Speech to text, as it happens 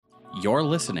You're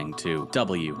listening to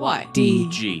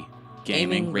WYDG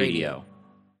Gaming Radio.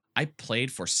 I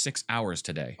played for 6 hours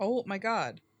today. Oh my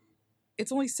god.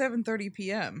 It's only 7:30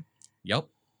 p.m.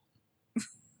 Yup.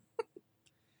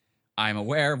 I'm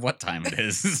aware of what time it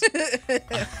is.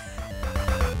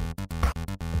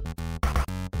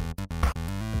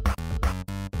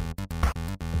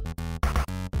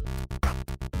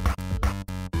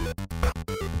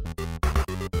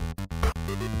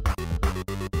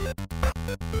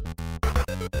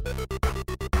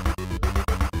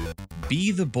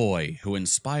 Be the boy who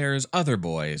inspires other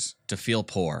boys to feel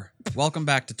poor. Welcome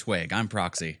back to Twig. I'm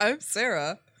Proxy. I'm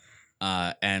Sarah.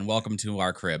 And welcome to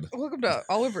our crib. Welcome to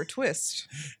Oliver Twist.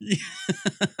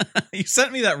 You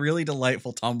sent me that really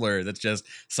delightful Tumblr that's just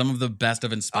some of the best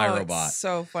of InspiroBot. It's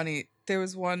so funny. There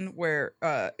was one where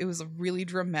it was a really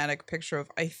dramatic picture of,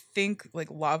 I think,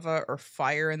 like lava or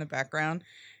fire in the background.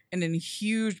 And in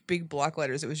huge, big block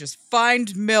letters, it was just,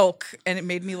 find milk. And it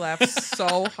made me laugh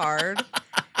so hard.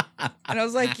 And I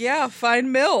was like, yeah,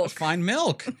 find milk. Find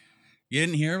milk. You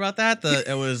didn't hear about that?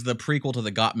 It was the prequel to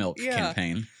the Got Milk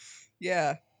campaign.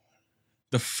 Yeah.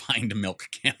 The Find Milk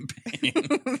campaign.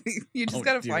 You just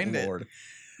gotta find Lord.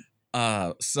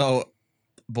 So,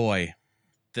 boy,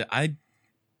 I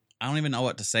don't even know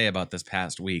what to say about this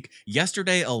past week.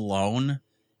 Yesterday alone,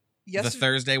 the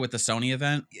Thursday with the Sony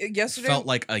event, felt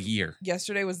like a year.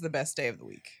 Yesterday was the best day of the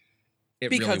week. It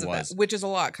because really of was. that, which is a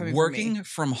lot coming Working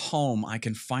from home, I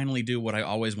can finally do what I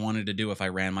always wanted to do if I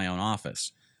ran my own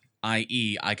office.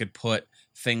 I.e., I could put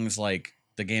things like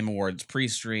the Game Awards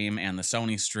pre-stream and the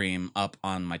Sony stream up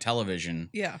on my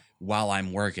television while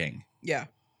I'm working. Yeah.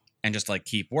 And just like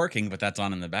keep working, but that's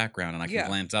on in the background and I can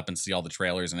glance up and see all the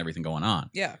trailers and everything going on.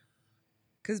 Yeah.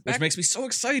 Which makes me so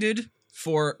excited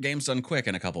for Games Done Quick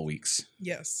in a couple weeks.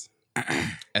 Yes.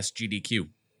 SGDQ.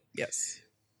 Yes.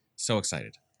 So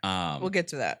excited. We'll get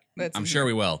to that. I'm sure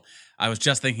we will. I was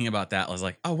just thinking about that. I was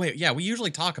like, oh, wait, yeah, we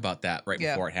usually talk about that right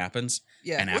before it happens.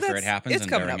 Yeah. And after it happens and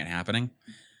during it happening.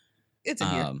 It's in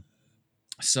here.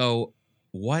 So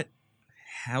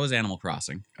how is Animal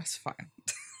Crossing? That's fine.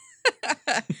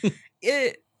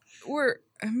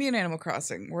 Me and Animal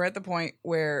Crossing, we're at the point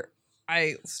where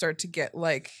I start to get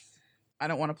like, I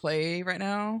don't want to play right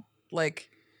now.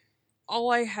 Like,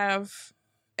 all I have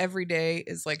every day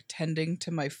is like tending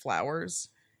to my flowers.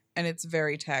 And it's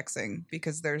very taxing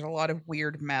because there's a lot of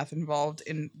weird math involved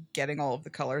in getting all of the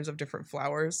colors of different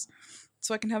flowers.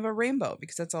 So I can have a rainbow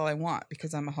because that's all I want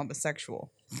because I'm a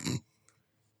homosexual.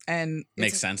 And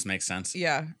makes sense.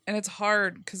 Yeah. And it's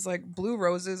hard because like blue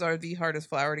roses are the hardest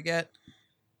flower to get.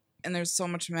 And there's so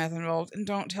much math involved. And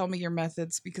don't tell me your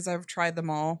methods because I've tried them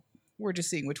all. We're just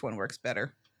seeing which one works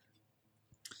better.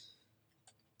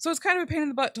 So it's kind of a pain in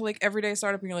the butt to like every day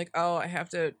start up and you're like, oh, I have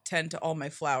to tend to all my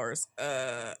flowers.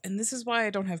 And this is why I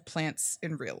don't have plants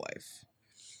in real life.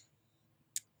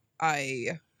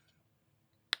 I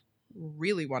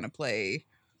really want to play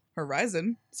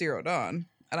Horizon Zero Dawn.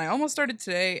 And I almost started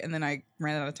today and then I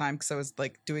ran out of time because I was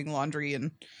like doing laundry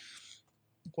and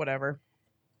whatever.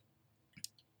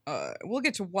 We'll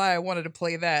get to why I wanted to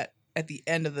play that at the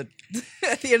end of the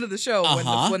show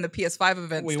when the PS5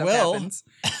 event happens.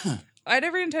 I had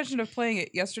every intention of playing it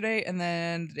yesterday, and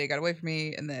then the day got away from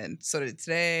me, and then so did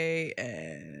today.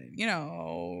 And,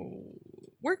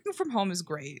 working from home is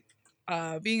great.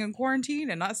 Being in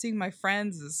quarantine and not seeing my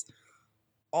friends is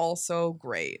also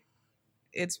great.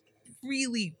 It's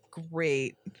really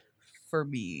great for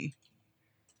me.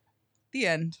 The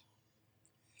end.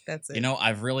 That's it.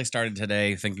 I've really started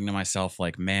today thinking to myself,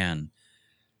 like, man,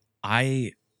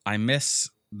 I miss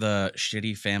the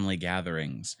shitty family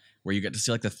gatherings where you get to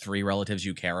see like the 3 relatives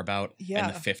you care about and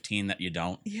the 15 that you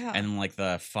don't. Yeah. And like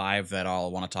the 5 that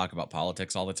all want to talk about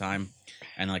politics all the time.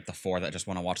 And like the 4 that just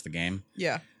want to watch the game.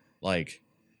 Yeah. Like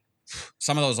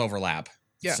some of those overlap.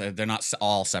 Yeah. So they're not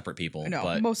all separate people. No,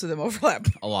 but most of them overlap.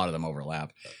 A lot of them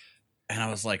overlap. And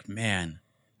I was like, man,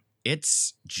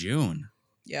 it's June.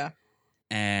 Yeah.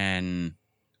 And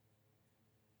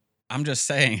I'm just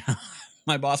saying...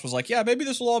 My boss was like, yeah, maybe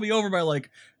this will all be over by like,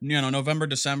 November,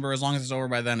 December. As long as it's over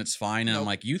by then, it's fine. And I'm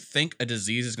like, you think a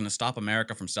disease is going to stop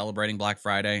America from celebrating Black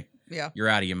Friday? Yeah. You're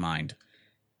out of your mind.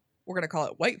 We're going to call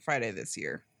it White Friday this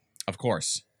year. Of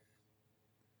course.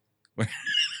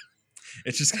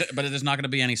 It's just, but there's not going to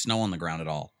be any snow on the ground at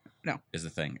all. No. Is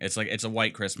the thing. It's like, it's a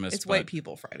white Christmas. It's white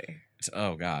people Friday.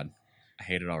 Oh, God. I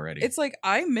hate it already. It's like,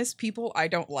 I miss people I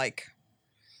don't like.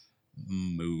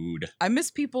 Mood. I miss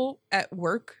people at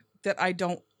work that I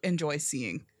don't enjoy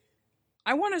seeing.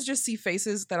 I want to just see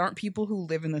faces that aren't people who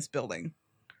live in this building.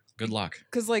 Good luck.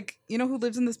 Because, like, you know who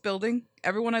lives in this building?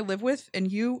 Everyone I live with,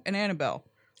 and you and Annabelle.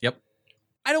 Yep.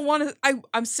 I don't want to.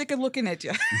 I'm sick of looking at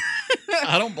you.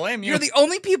 I don't blame you. You're the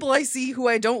only people I see who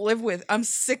I don't live with. I'm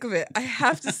sick of it. I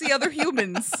have to see other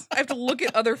humans. I have to look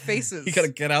at other faces. You gotta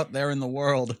get out there in the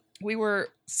world. We were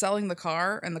selling the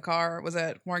car, and the car was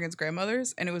at Morgan's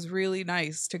grandmother's, and it was really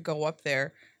nice to go up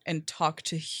there and talk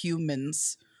to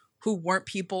humans who weren't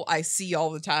people I see all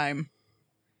the time.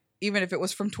 Even if it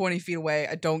was from 20 feet away,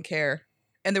 I don't care.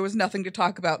 And there was nothing to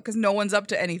talk about because no one's up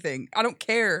to anything. I don't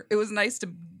care. It was nice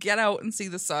to get out and see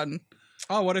the sun.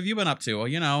 Oh, what have you been up to? Well,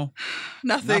 you know.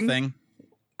 Nothing.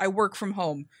 I work from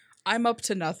home. I'm up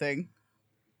to nothing.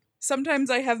 Sometimes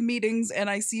I have meetings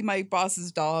and I see my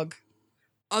boss's dog.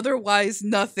 Otherwise,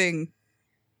 nothing.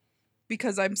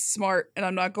 Because I'm smart and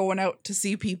I'm not going out to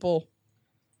see people.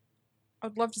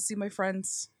 I'd love to see my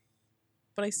friends,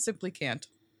 but I simply can't.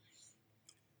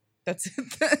 That's it.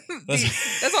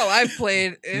 That's all I've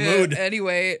played. Mood.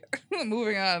 Anyway,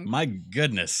 moving on. My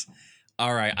goodness.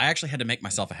 All right. I actually had to make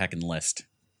myself a heckin' list.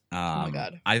 Oh my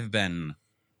God. I've been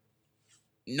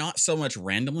not so much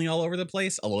randomly all over the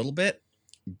place, a little bit,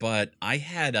 but I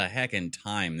had a heckin'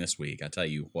 time this week. I tell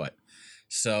you what.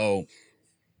 So,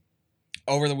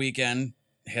 over the weekend,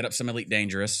 hit up some Elite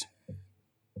Dangerous.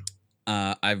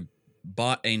 I've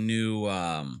bought a new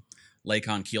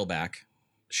Lakon keelback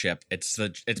ship. It's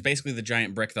basically the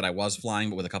giant brick that I was flying,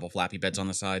 but with a couple flappy beds on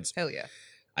the sides. Hell yeah.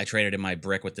 I traded in my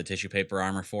brick with the tissue paper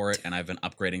armor for it, and I've been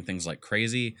upgrading things like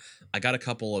crazy. I got a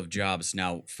couple of jobs.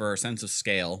 Now, for a sense of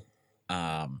scale,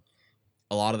 a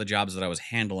lot of the jobs that I was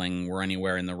handling were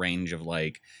anywhere in the range of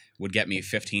would get me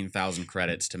 15,000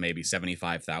 credits to maybe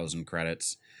 75,000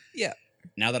 credits. Yeah.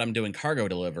 Now that I'm doing cargo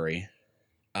delivery,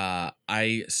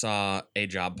 I saw a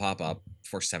job pop up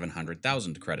for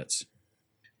 700,000 credits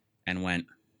and went,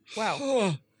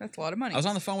 wow, that's a lot of money. I was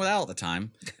on the phone with Al at the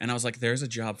time, and I was like, there's a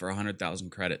job for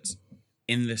 100,000 credits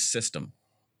in this system.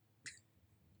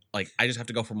 I just have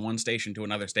to go from one station to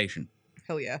another station.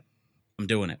 Hell yeah. I'm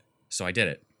doing it. So I did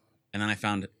it. And then I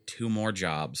found 2 more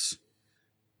jobs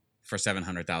for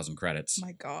 700,000 credits.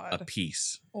 My God. A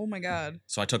piece. Oh my God.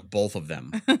 So I took both of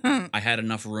them. I had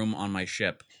enough room on my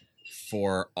ship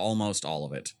for almost all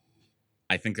of it.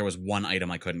 I think there was one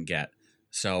item I couldn't get.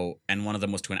 So, and one of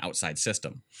them was to an outside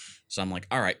system. So I'm like,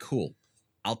 all right, cool.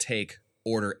 I'll take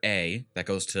order A that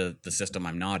goes to the system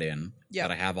I'm not in,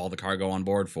 that I have all the cargo on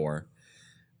board for.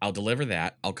 I'll deliver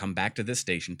that. I'll come back to this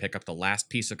station, pick up the last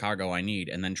piece of cargo I need,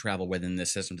 and then travel within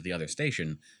this system to the other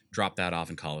station, drop that off,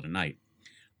 and call it a night.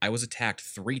 I was attacked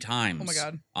 3 times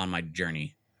on my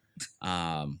journey.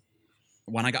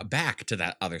 When I got back to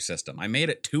that other system, I made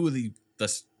it to the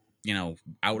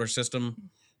outer system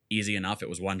easy enough. It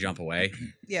was 1 jump away.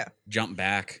 Yeah. Jump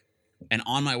back. And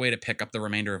on my way to pick up the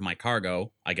remainder of my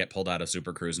cargo, I get pulled out of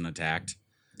Super Cruise and attacked.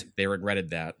 They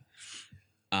regretted that.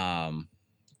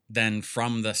 Then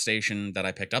from the station that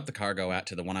I picked up the cargo at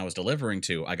to the one I was delivering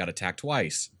to, I got attacked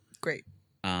twice. Great.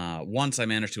 Once I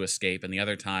managed to escape, and the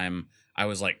other time I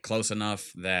was close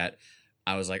enough that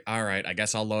I was like, all right, I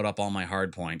guess I'll load up all my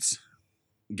hard points,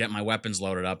 get my weapons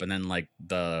loaded up, and then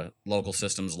the local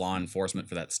systems law enforcement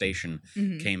for that station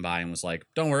came by and was like,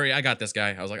 don't worry, I got this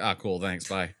guy. I was like, ah, cool, thanks,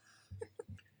 bye.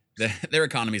 Their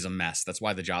economy's a mess. That's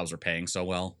why the jobs were paying so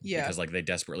well. Yeah. Because they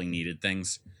desperately needed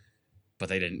things, but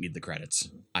they didn't need the credits.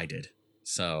 I did.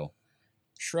 So,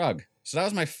 shrug. So that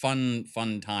was my fun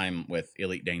time with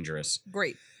Elite Dangerous.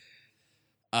 Great.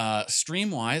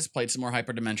 Stream-wise, played some more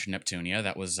Hyperdimension Neptunia.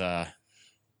 That was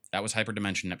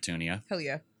Hyperdimension Neptunia. Hell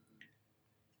yeah.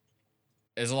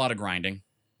 There's a lot of grinding.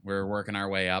 We're working our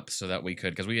way up so that we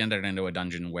could, because we entered into a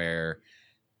dungeon where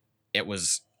it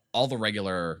was all the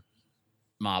regular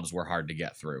mobs were hard to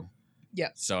get through. Yeah.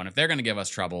 So, and if they're going to give us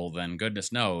trouble, then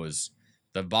goodness knows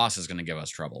the boss is going to give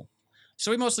us trouble. So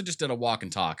we mostly just did a walk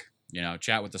and talk,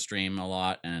 chat with the stream a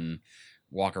lot and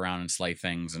walk around and slay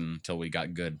things until we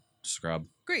got good scrub.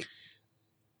 Great.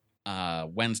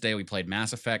 Wednesday we played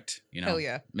Mass Effect, Hell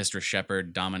yeah. Mr.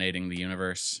 Shepard dominating the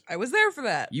universe. I was there for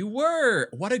that. You were.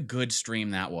 What a good stream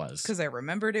that was. Because I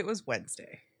remembered it was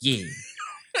Wednesday. Yeah.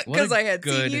 Because I had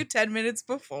seen you 10 minutes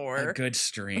before. A good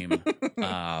stream.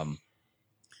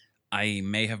 I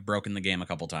may have broken the game a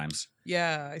couple times.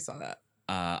 Yeah, I saw that.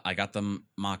 I got the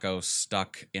Mako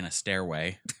stuck in a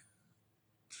stairway.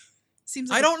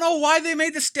 I don't know why they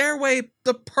made the stairway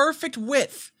the perfect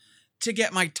width to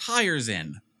get my tires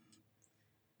in.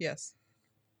 Yes.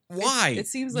 Why? It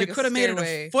seems like you could have made it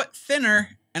a foot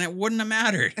thinner and it wouldn't have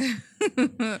mattered.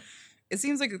 It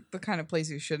seems like the kind of place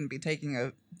you shouldn't be taking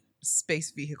a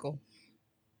space vehicle.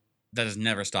 That has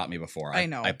never stopped me before. I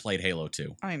know. I played Halo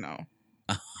 2. I know.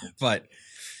 But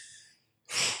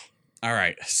all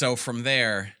right. So from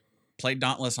there, played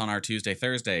Dauntless on our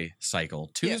Tuesday-Thursday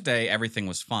cycle. Tuesday, everything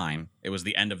was fine. It was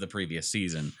the end of the previous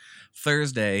season.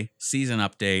 Thursday, season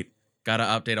update. Got to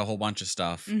update a whole bunch of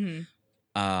stuff.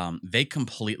 Mm-hmm. They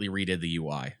completely redid the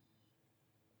UI.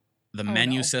 The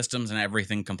menu systems and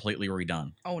everything completely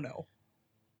redone. Oh, no.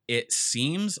 It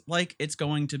seems like it's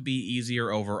going to be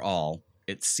easier overall.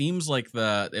 It seems like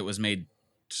it was made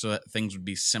so that things would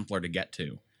be simpler to get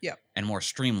to. Yeah. And more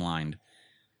streamlined.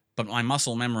 But my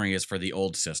muscle memory is for the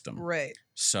old system. Right.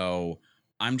 So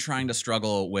I'm trying to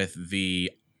struggle with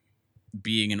the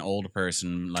being an old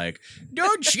person, like,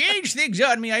 don't change things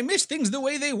on me. I miss things the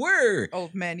way they were.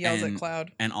 Old man yells at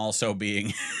Cloud. And also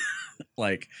being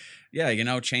like,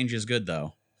 yeah, change is good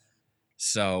though.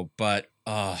 So, but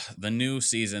the new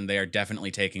season, they are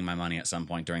definitely taking my money at some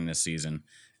point during this season.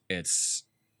 It's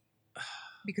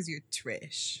because you're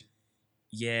trash.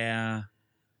 Yeah.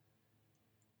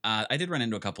 I did run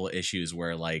into a couple of issues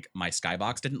where, like, my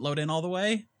skybox didn't load in all the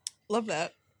way. Love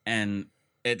that. And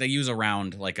they use a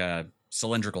round, like a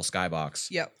cylindrical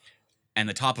skybox. Yep. And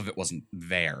the top of it wasn't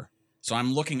there. So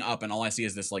I'm looking up, and all I see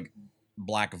is this, like,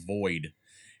 black void.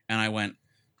 And I went,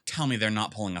 tell me they're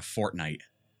not pulling a Fortnite.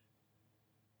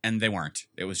 And they weren't.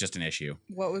 It was just an issue.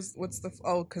 Because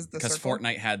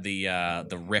Fortnite had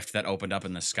the rift that opened up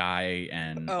in the sky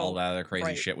and all that other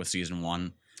crazy shit with Season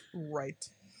 1. Right.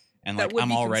 And like,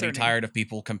 I'm already tired of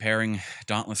people comparing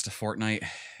Dauntless to Fortnite.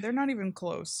 They're not even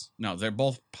close. No, they're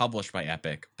both published by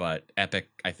Epic, but Epic,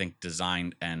 I think,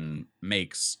 designed and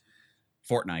makes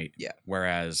Fortnite. Yeah.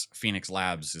 Whereas Phoenix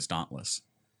Labs is Dauntless.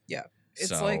 Yeah.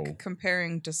 It's like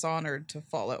comparing Dishonored to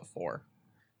Fallout 4.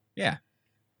 Yeah.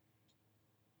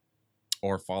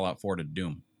 Or Fallout 4 to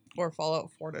Doom. Or Fallout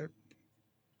 4 to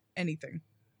anything.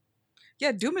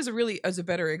 Yeah, Doom is a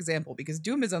better example because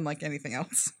Doom is unlike anything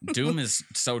else. Doom is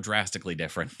so drastically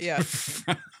different. Yeah.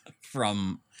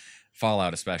 From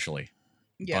Fallout especially.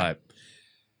 Yeah.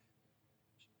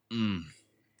 But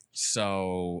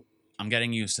so I'm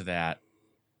getting used to that.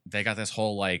 They got this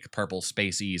whole like purple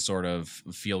spacey sort of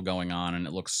feel going on, and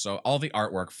it looks all the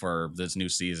artwork for this new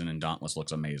season in Dauntless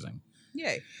looks amazing.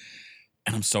 Yay.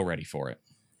 And I'm so ready for it.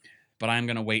 But I'm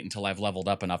going to wait until I've leveled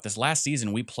up enough. This last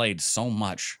season we played so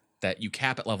much that you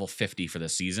cap at level 50 for the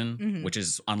season, which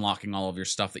is unlocking all of your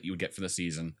stuff that you would get for the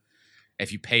season.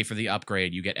 If you pay for the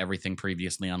upgrade, you get everything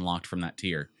previously unlocked from that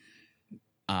tier.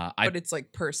 But it's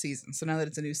like per season. So now that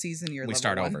it's a new season, we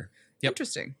start over. Yep.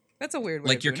 Interesting. That's a weird way.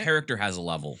 Like your character has a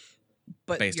level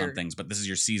based on things, but this is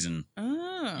your season.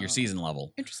 Oh. Your season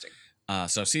level. Interesting.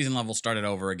 So season level started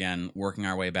over again, working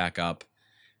our way back up,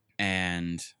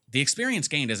 and the experience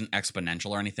gained isn't exponential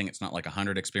or anything. It's not like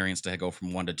 100 experience to go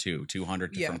from 1 to 2,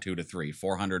 200 from 2 to 3,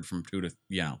 400 from 2 to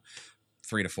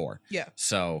 3 to 4. Yeah.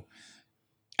 So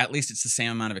at least it's the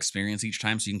same amount of experience each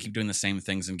time, so you can keep doing the same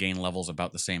things and gain levels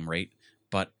about the same rate.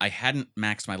 But I hadn't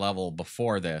maxed my level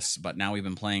before this, but now we've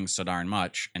been playing so darn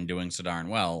much and doing so darn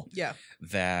well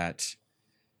that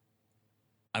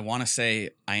I want to say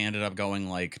I ended up going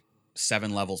like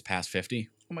 7 levels past 50.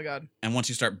 Oh my god. And once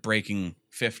you start breaking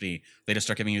 50, they just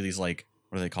start giving you these, like,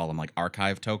 what do they call them? Like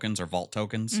archive tokens or vault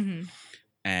tokens. Mm-hmm.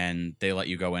 And they let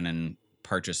you go in and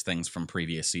purchase things from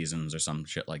previous seasons or some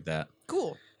shit like that.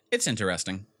 Cool. It's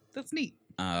interesting. That's neat.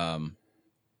 I'm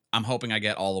hoping I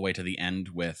get all the way to the end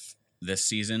with this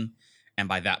season. And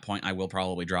by that point, I will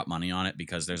probably drop money on it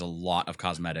because there's a lot of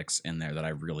cosmetics in there that I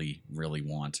really, really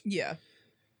want. Yeah.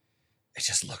 It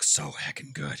just looks so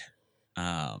heckin' good.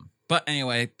 But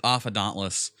anyway, off of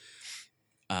Dauntless.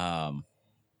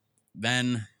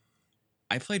 Then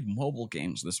I played mobile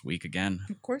games this week again.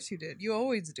 Of course you did. You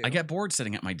always do. I get bored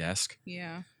sitting at my desk.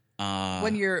 Yeah.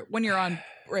 When you're on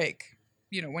break,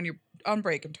 when you're on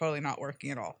break and totally not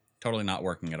working at all. Totally not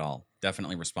working at all.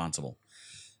 Definitely responsible.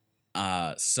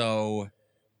 So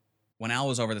when Al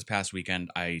was over this past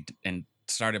weekend, I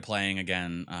started playing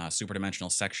again Super Dimensional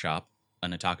Sex Shop, a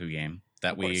Nitaku game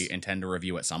that we intend to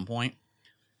review at some point.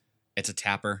 It's a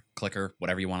tapper, clicker,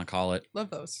 whatever you want to call it. Love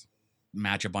those.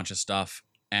 Match a bunch of stuff.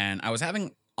 And I was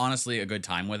having, honestly, a good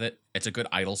time with it. It's a good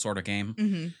idle sort of game.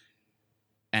 Mm-hmm.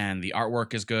 And the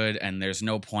artwork is good, and there's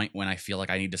no point when I feel like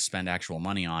I need to spend actual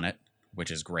money on it,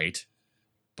 which is great.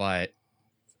 But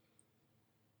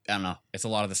I don't know. It's a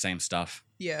lot of the same stuff.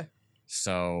 Yeah.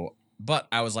 So, but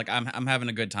I was like, I'm having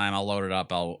a good time. I'll load it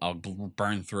up. I'll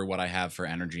burn through what I have for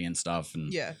energy and stuff,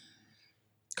 and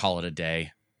call it a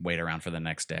day. Wait around for the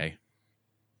next day.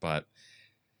 But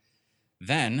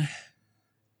then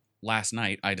last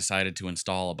night I decided to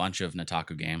install a bunch of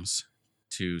Nitaku games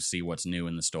to see what's new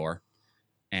in the store.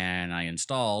 And I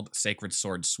installed Sacred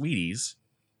Sword Sweeties,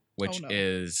 which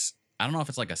is I don't know if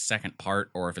it's like a second part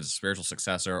or if it's a spiritual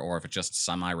successor or if it's just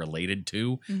semi-related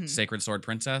to Sacred Sword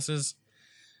Princesses,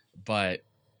 but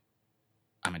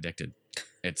I'm addicted.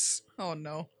 It's... Oh,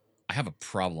 no. I have a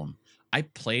problem. I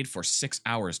played for 6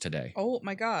 hours today. Oh,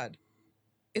 my God.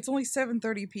 It's only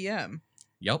 7:30 p.m.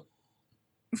 Yep.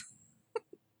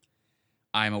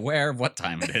 I'm aware of what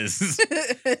time it is.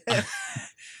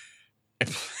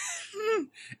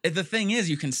 The thing is,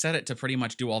 you can set it to pretty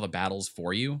much do all the battles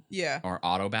for you. Yeah. Or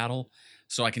auto battle.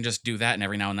 So I can just do that, and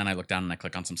every now and then I look down and I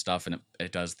click on some stuff, and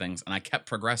it does things. And I kept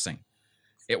progressing.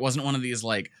 It wasn't one of these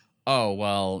like, oh,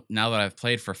 well, now that I've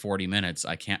played for 40 minutes,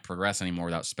 I can't progress anymore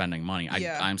without spending money.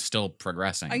 I'm still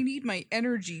progressing. I need my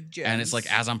energy gems. And it's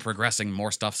like, as I'm progressing,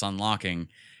 more stuff's unlocking.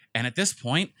 And at this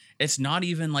point, it's not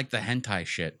even like the hentai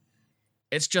shit.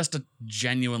 It's just a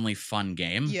genuinely fun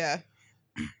game. Yeah.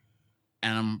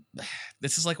 And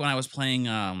this is like when I was playing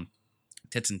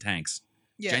Tits and Tanks.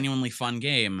 Yeah. Genuinely fun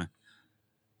game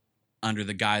under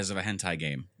the guise of a hentai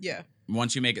game. Yeah.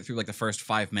 Once you make it through like the first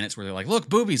 5 minutes where they're like, look,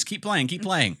 boobies, keep playing.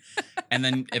 And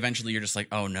then eventually you're just like,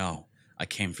 oh no, I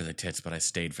came for the tits, but I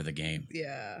stayed for the game.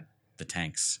 Yeah. The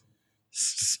tanks.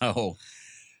 So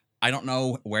I don't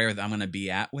know where I'm going to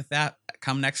be at with that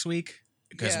come next week.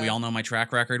 Because we all know my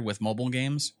track record with mobile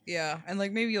games. Yeah, and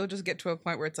like maybe you'll just get to a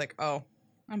point where it's like, oh,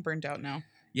 I'm burnt out now.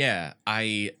 Yeah,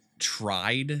 I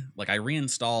tried, like I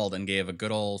reinstalled and gave a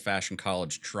good old-fashioned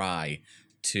college try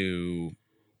to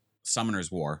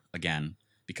Summoner's War again.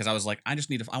 Because I was like, I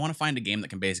want to find a game that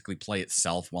can basically play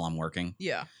itself while I'm working.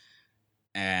 Yeah.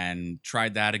 And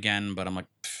tried that again, but I'm like,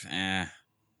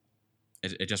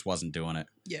 it just wasn't doing it.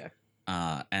 Yeah.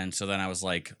 And so then I was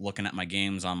like looking at my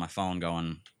games on my phone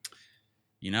going...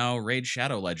 You know, Raid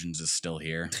Shadow Legends is still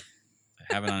here.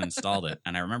 I haven't uninstalled it.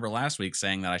 And I remember last week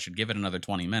saying that I should give it another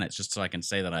 20 minutes just so I can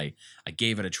say that I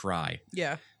gave it a try.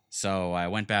 Yeah. So I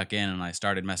went back in and I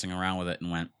started messing around with it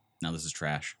and went, no, this is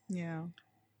trash. Yeah.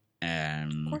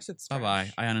 And of course it's trash.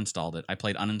 Bye-bye. I uninstalled it. I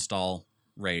played uninstall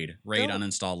Raid.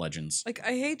 Uninstall Legends. Like,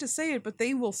 I hate to say it, but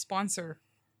they will sponsor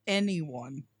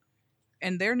anyone.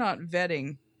 And they're not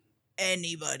vetting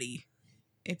anybody.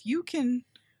 If you can...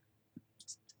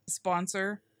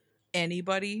 sponsor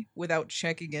anybody without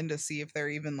checking in to see if they're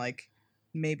even like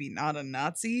maybe not a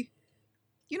Nazi,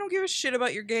 you don't give a shit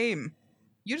about your game.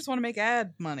 You just want to make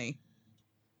ad money.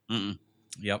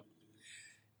 Yep.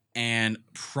 And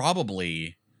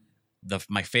probably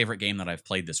my favorite game that I've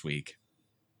played this week,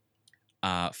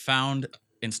 found,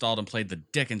 installed, and played the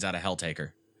dickens out of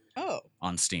Helltaker. Oh.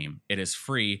 On Steam. It is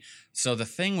free. So the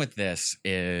thing with this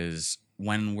is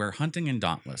when we're hunting in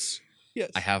Dauntless, yes,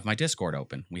 I have my Discord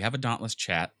open. We have a Dauntless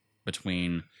chat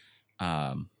between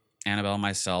Annabelle,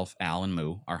 myself, Al, and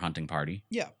Moo, our hunting party.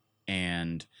 Yeah.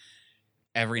 And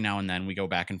every now and then we go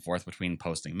back and forth between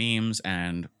posting memes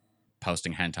and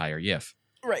posting hentai or YIF.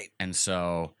 Right. And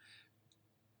so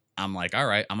I'm like, all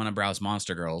right, I'm going to browse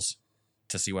Monster Girls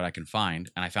to see what I can find.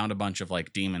 And I found a bunch of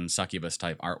like demon succubus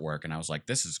type artwork. And I was like,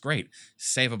 this is great.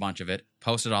 Save a bunch of it,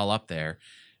 post it all up there.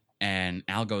 And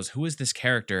Al goes, who is this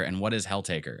character and what is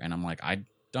Helltaker? And I'm like, I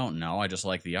don't know. I just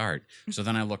like the art. So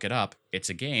then I look it up. It's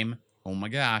a game. Oh my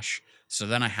gosh. So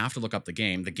then I have to look up the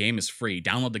game. The game is free.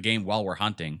 Download the game while we're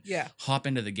hunting. Yeah. Hop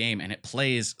into the game and it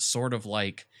plays sort of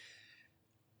like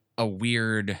a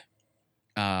weird,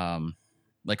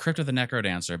 like Crypt of the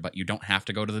Necrodancer, but you don't have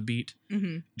to go to the beat.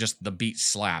 Mm-hmm. Just the beat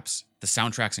slaps. The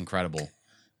soundtrack's incredible.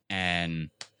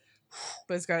 And...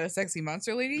 But it's got a sexy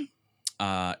monster lady?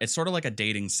 It's sort of like a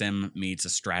dating sim meets a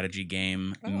strategy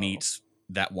game meets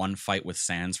that one fight with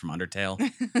Sans from Undertale.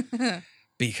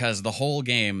 Because the whole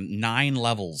game, 9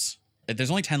 levels. There's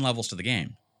only 10 levels to the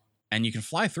game. And you can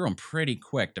fly through them pretty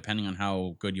quick depending on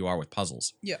how good you are with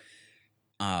puzzles. Yeah.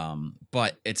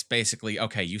 But it's basically,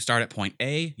 okay, you start at point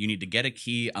A, you need to get a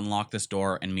key, unlock this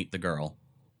door, and meet the girl.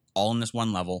 All in this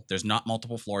one level. There's not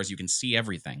multiple floors. You can see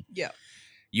everything. Yeah.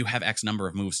 You have X number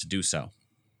of moves to do so.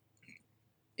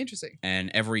 Interesting.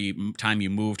 And every time you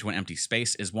move to an empty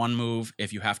space is one move.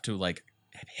 If you have to like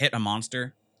hit a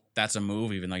monster, that's a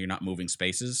move, even though you're not moving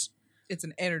spaces. It's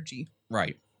an energy.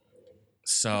 Right.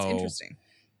 So that's interesting.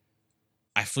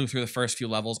 I flew through the first few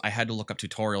levels. I had to look up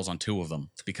tutorials on 2 of them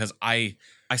because I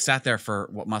sat there for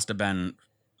what must have been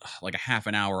like a half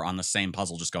an hour on the same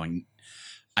puzzle, just going,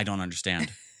 I don't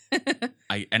understand.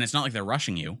 And it's not like they're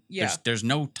rushing you. Yeah. There's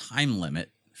no time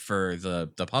limit for the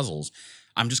puzzles.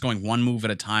 I'm just going one move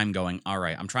at a time going, all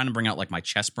right, I'm trying to bring out like my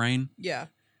chess brain. Yeah.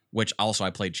 Which also I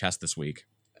played chess this week.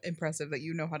 Impressive that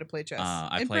you know how to play chess.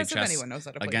 I played chess anyone knows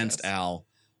how to play against chess. Al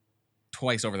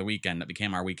twice over the weekend. That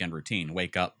became our weekend routine.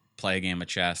 Wake up, play a game of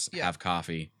chess, have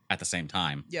coffee at the same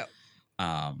time. Yep.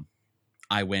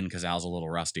 I win because Al's a little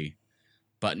rusty.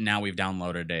 But now we've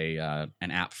downloaded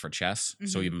an app for chess,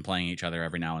 so we've been playing each other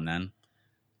every now and then.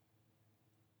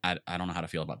 I don't know how to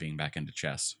feel about being back into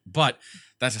chess, but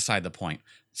that's aside the point.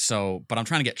 So, but I'm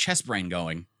trying to get chess brain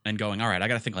going and going, all right, I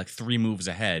got to think like 3 moves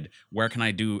ahead. Where can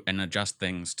I do and adjust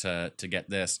things to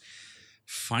get this?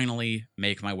 Finally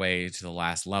make my way to the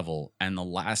last level. And the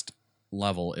last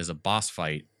level is a boss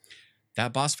fight.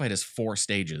 That boss fight is 4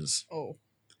 stages. Oh.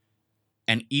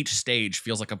 And each stage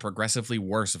feels like a progressively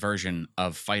worse version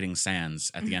of fighting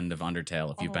Sans at the end of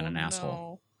Undertale if you've been an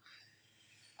asshole.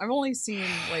 I've only seen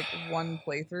like 1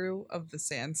 playthrough of the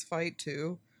Sans fight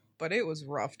too, but it was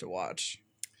rough to watch.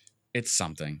 It's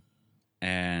something.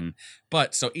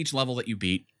 But so each level that you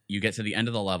beat, you get to the end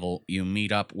of the level, you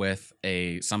meet up with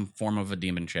some form of a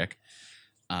demon chick.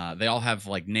 They all have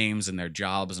like names and their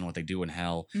jobs and what they do in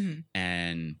hell,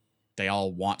 and they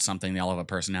all want something. They all have a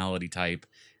personality type,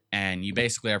 and you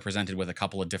basically are presented with a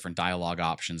couple of different dialogue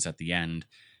options at the end,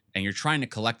 and you're trying to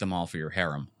collect them all for your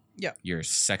harem. Yeah. Your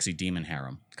sexy demon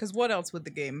harem. Because what else would the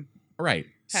game Right.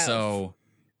 have? So,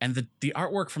 and the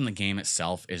artwork from the game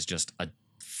itself is just a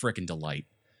freaking delight.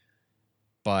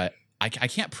 But I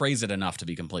can't praise it enough, to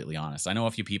be completely honest. I know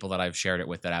a few people that I've shared it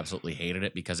with that absolutely hated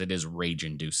it because it is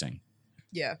rage-inducing.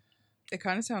 Yeah. It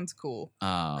kind of sounds cool.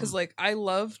 Because, like, I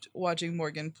loved watching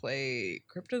Morgan play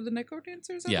Crypto the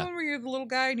Necrodancer. Is that the one where you're the little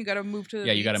guy and you got to move to the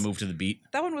beats? You got to move to the beat.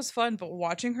 That one was fun, but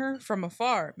watching her from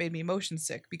afar made me motion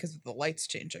sick because of the lights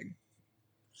changing.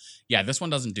 Yeah, this one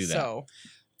doesn't do that. So,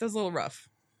 that was a little rough.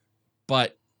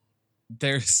 But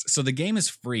so the game is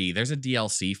free. There's a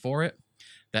DLC for it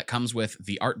that comes with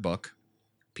the art book,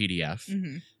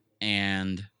 PDF,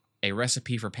 and a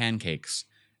recipe for pancakes.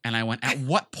 And I went, at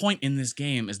what point in this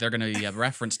game is there going to be a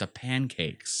reference to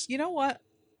pancakes? You know what?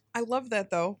 I love that,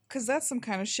 though, because that's some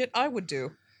kind of shit I would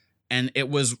do. And it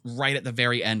was right at the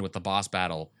very end with the boss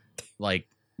battle. Like,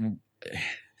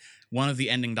 one of the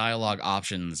ending dialogue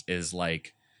options is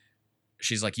like,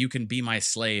 she's like, you can be my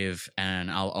slave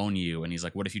and I'll own you. And he's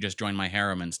like, what if you just join my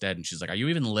harem instead? And she's like, are you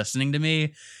even listening to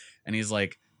me? And he's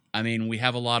like, I mean, we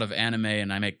have a lot of anime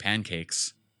and I make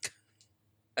pancakes.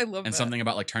 I love that. And something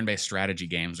about like turn-based strategy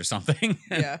games or something.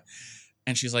 Yeah.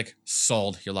 And she's like,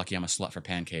 sold. You're lucky I'm a slut for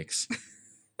pancakes.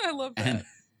 I love that.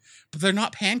 But they're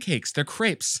not pancakes. They're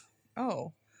crepes.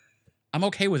 Oh. I'm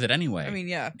okay with it anyway. I mean,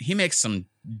 yeah. He makes some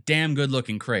damn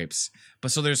good-looking crepes.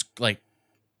 But so there's like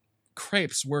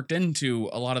crepes worked into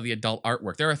a lot of the adult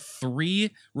artwork. There are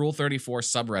 3 Rule 34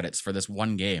 subreddits for this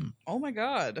one game. Oh my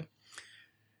God.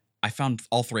 I found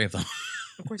all 3 of them.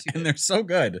 Of course you did. And they're so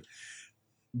good.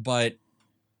 But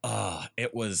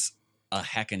it was a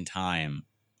heckin' time,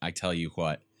 I tell you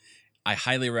what. I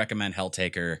highly recommend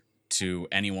Helltaker to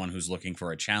anyone who's looking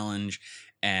for a challenge,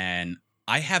 and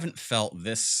I haven't felt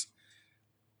this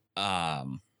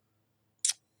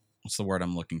what's the word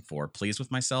I'm looking for? Pleased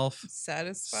with myself?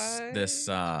 Satisfied? This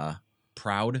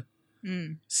proud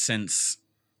since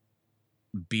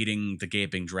beating the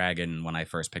Gaping Dragon when I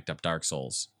first picked up Dark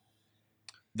Souls.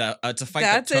 It's a fight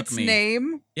that took me... That's its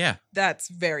name? Yeah. That's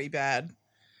very bad.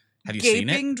 Have you seen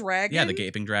it? Gaping Dragon? Yeah, the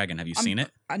Gaping Dragon. Have you seen it?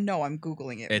 No, I'm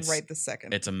Googling it right this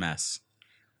second. It's a mess.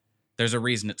 There's a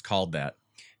reason it's called that.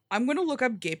 I'm going to look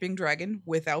up Gaping Dragon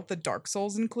without the Dark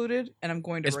Souls included, and I'm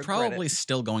going to regret it. It's probably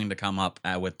still going to come up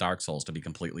with Dark Souls, to be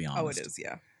completely honest. Oh, it is,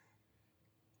 yeah.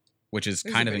 Which is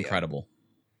kind of incredible.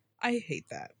 I hate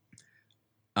that.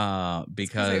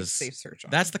 Because safe search on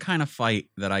that's the kind of fight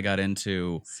that I got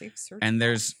into. Safe search. And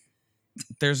there's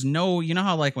no, you know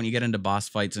how like when you get into boss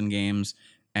fights in games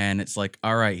and it's like,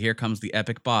 all right, here comes the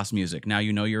epic boss music. Now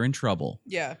you know you're in trouble.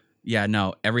 Yeah. Yeah,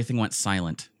 no, everything went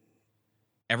silent.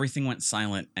 Everything went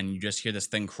silent, and you just hear this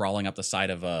thing crawling up the side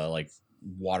of a like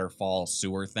waterfall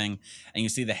sewer thing, and you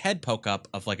see the head poke up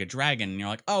of like a dragon, and you're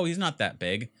like, oh, he's not that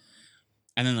big.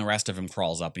 And then the rest of him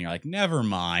crawls up, and you're like, never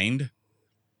mind.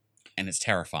 And it's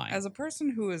terrifying. As a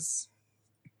person who is...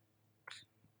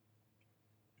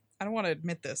 I don't want to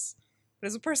admit this, but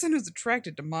as a person who's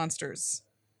attracted to monsters,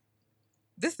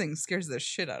 this thing scares the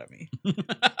shit out of me.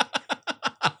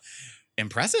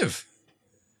 Impressive.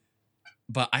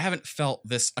 But I haven't felt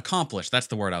this accomplished. That's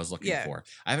the word I was looking for.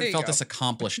 I haven't felt this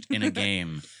accomplished in a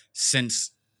game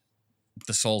since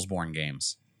the Soulsborne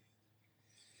games.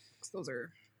 Those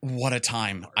are... What a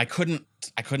time. I couldn't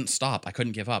stop. I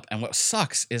couldn't give up. And what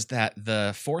sucks is that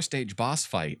the 4-stage boss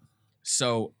fight,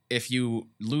 so if you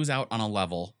lose out on a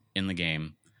level in the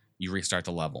game, you restart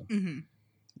the level. Mm-hmm.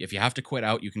 If you have to quit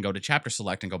out, you can go to chapter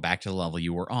select and go back to the level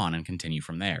you were on and continue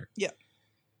from there. Yeah.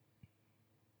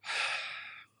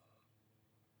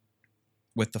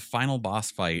 With the final boss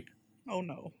fight... Oh,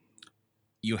 no.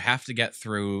 You have to get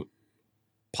through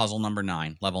puzzle number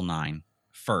 9, level 9,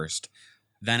 first.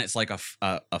 Then it's like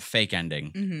a fake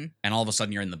ending, and all of a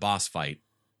sudden you're in the boss fight.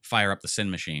 Fire up the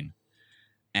Sin Machine,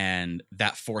 and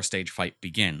that 4-stage fight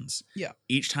begins. Yeah.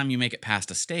 Each time you make it past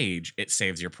a stage, it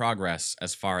saves your progress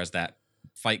as far as that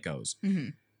fight goes.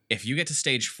 If you get to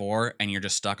stage 4 and you're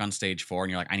just stuck on stage 4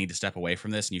 and you're like, I need to step away from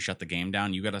this, and you shut the game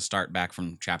down, you got to start back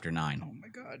from chapter 9. Oh my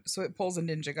god. So it pulls a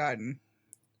Ninja Gaiden.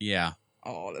 Yeah.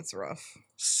 Oh, that's rough.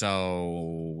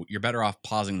 So you're better off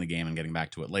pausing the game and getting back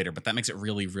to it later, but that makes it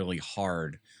really, really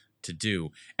hard to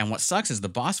do. And what sucks is the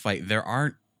boss fight,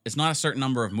 it's not a certain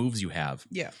number of moves you have.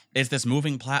 Yeah. It's this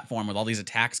moving platform with all these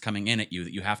attacks coming in at you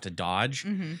that you have to dodge.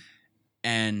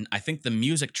 And I think the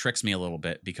music tricks me a little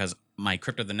bit because my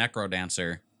Crypt of the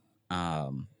Necrodancer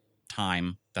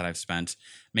time that I've spent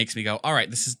makes me go, all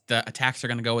right, this is the attacks are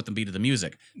going to go with the beat of the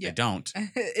music. Yeah. They don't.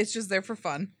 It's just there for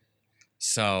fun.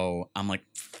 So I'm like,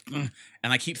 and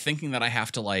I keep thinking that I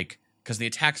have to because the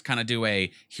attacks kind of do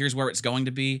here's where it's going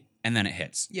to be, and then it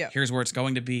hits. Yeah. Here's where it's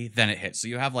going to be, then it hits. So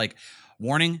you have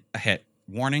warning, a hit,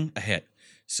 warning, a hit.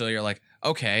 So you're like,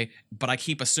 okay, but I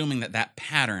keep assuming that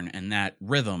pattern and that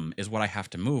rhythm is what I have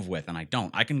to move with, and I don't.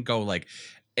 I can go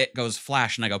it goes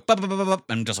flash, and I go bup,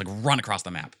 and just run across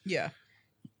the map. Yeah.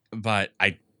 But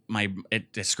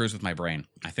it screws with my brain.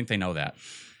 I think they know that.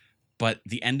 But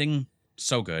the ending,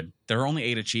 so good. There are only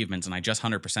 8 achievements, and I just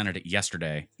 100%ed it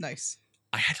yesterday. Nice.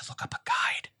 I had to look up a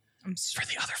guide for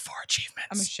the other 4 achievements.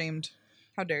 I'm ashamed.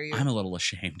 How dare you? I'm a little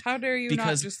ashamed. How dare you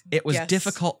because not just it was guess?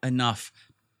 difficult enough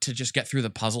to just get through the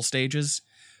puzzle stages,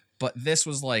 but this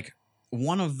was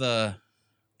one of the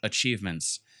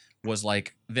achievements was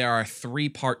there are 3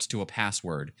 parts to a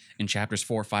password in chapters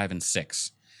 4, 5, and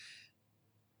 6.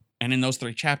 And in those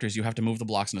 3 chapters, you have to move the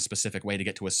blocks in a specific way to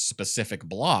get to a specific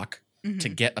block to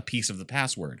get a piece of the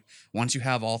password. Once you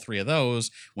have all 3 of those,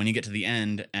 when you get to the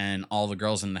end and all the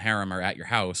girls in the harem are at your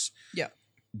house,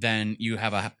 then you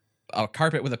have a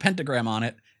carpet with a pentagram on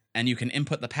it, and you can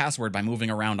input the password by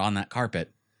moving around on that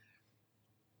carpet,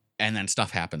 and then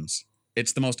stuff happens.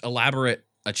 It's the most elaborate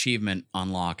achievement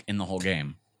unlock in the whole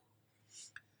game.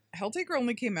 Helltaker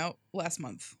only came out last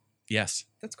month. Yes.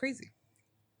 That's crazy.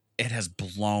 It has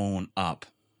blown up.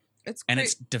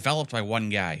 It's developed by one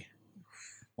guy.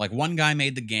 One guy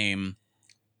made the game,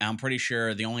 and I'm pretty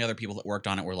sure the only other people that worked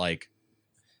on it were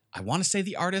I want to say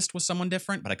the artist was someone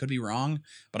different, but I could be wrong.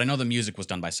 But I know the music was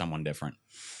done by someone different.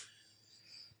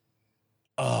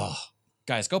 Oh,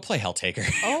 guys, go play Helltaker.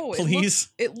 Oh, please.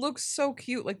 It looks so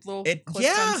cute, little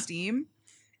clips on Steam.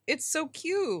 It's so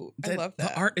cute. I love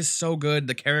that. The art is so good.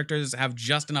 The characters have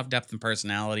just enough depth and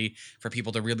personality for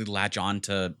people to really latch on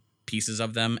to pieces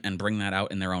of them and bring that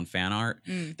out in their own fan art.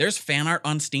 There's fan art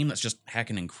on Steam that's just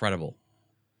heckin' incredible.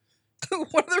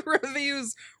 One of the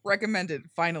reviews recommended,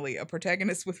 finally, a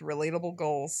protagonist with relatable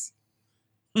goals.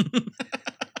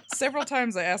 Several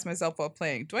times I asked myself while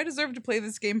playing, do I deserve to play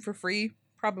this game for free?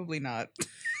 Probably not.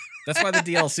 That's why the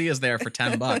DLC is there for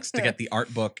 $10 to get the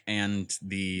art book and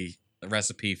the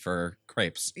recipe for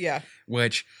crepes. Yeah.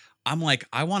 Which I'm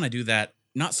I want to do that,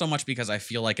 not so much because I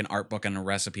feel like an art book and a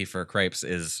recipe for crepes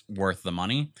is worth the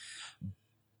money,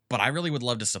 but I really would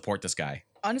love to support this guy.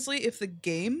 Honestly, if the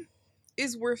game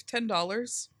is worth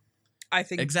 $10, I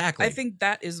think exactly. I think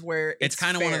that is where it's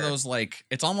kind of one of those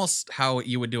it's almost how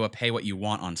you would do a pay what you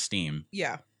want on Steam.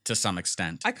 Yeah. To some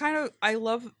extent. I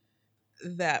love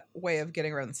that way of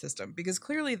getting around the system because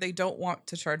clearly they don't want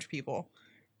to charge people,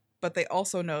 but they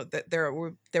also know that there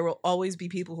will always be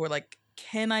people who are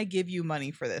can I give you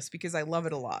money for this? Because I love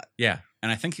it a lot. Yeah.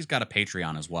 And I think he's got a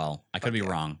Patreon as well. I could be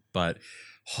wrong, but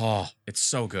it's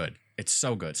so good. It's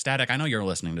so good. Static, I know you're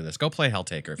listening to this. Go play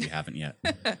Helltaker if you haven't yet.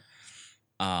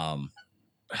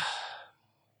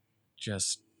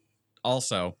 Just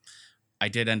also, I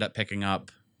did end up picking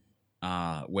up,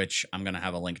 which I'm going to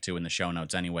have a link to in the show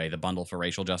notes anyway, the bundle for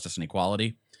racial justice and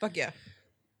equality. Fuck yeah.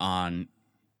 On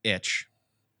Itch.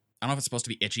 I don't know if it's supposed to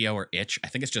be Itch.io or Itch. I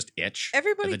think it's just Itch.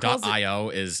 Everybody calls .io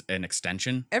is an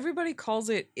extension. Everybody calls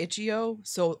it Itch.io,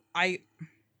 so I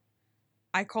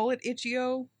call it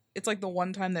Itch.io. It's the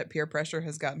one time that peer pressure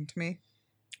has gotten to me.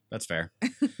 That's fair.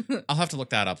 I'll have to look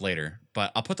that up later,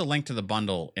 but I'll put the link to the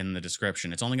bundle in the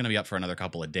description. It's only going to be up for another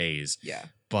couple of days. Yeah.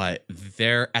 But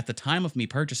at the time of me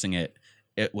purchasing it,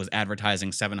 it was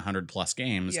advertising 700 plus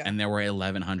games, and there were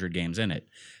 1,100 games in it.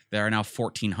 There are now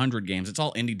 1,400 games. It's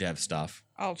all indie dev stuff.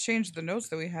 I'll change the notes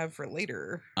that we have for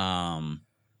later. There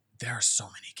are so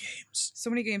many games. So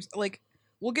many games.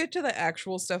 We'll get to the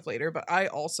actual stuff later, but I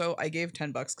gave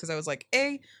 $10 because I was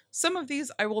some of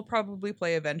these I will probably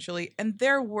play eventually, and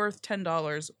they're worth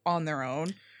 $10 on their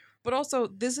own. But also,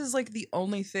 this is the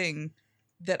only thing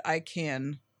that I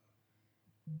can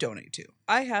donate to.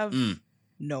 I have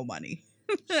no money.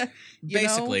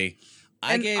 Basically,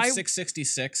 I gave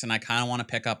 666, and I kind of want to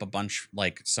pick up a bunch,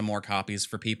 like some more copies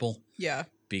for people. Yeah.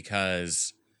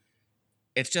 Because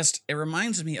it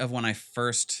reminds me of when I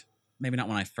first, maybe not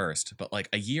when I first, but like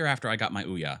a year after I got my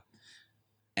Ouya,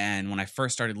 and when I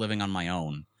first started living on my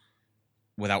own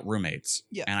without roommates.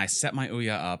 Yeah. And I set my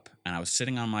Ouya up, and I was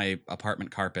sitting on my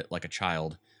apartment carpet like a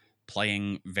child,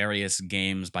 playing various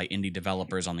games by indie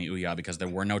developers on the Ouya because there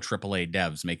were no AAA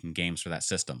devs making games for that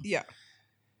system. Yeah.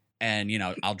 And,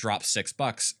 I'll drop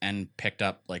 $6 and picked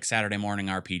up like Saturday Morning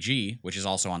RPG, which is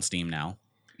also on Steam now.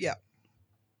 Yeah.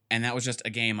 And that was just a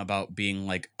game about being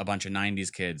like a bunch of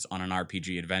 90s kids on an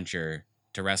RPG adventure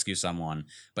to rescue someone.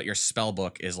 But your spell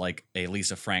book is like a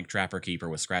Lisa Frank Trapper Keeper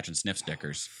with scratch and sniff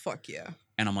stickers. Fuck yeah.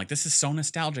 And I'm like, this is so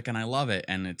nostalgic and I love it.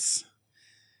 And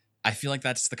I feel like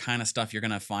that's the kind of stuff you're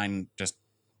going to find just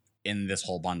in this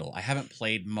whole bundle. I haven't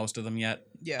played most of them yet.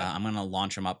 Yeah. I'm going to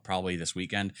launch them up probably this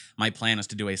weekend. My plan is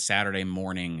to do a Saturday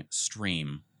morning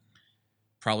stream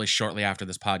probably shortly after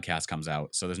this podcast comes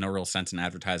out. So there's no real sense in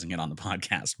advertising it on the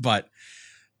podcast, but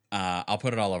I'll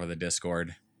put it all over the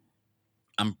Discord.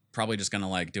 I'm probably just going to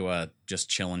like do a just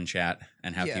chill and chat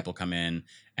and have people come in,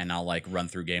 and I'll like run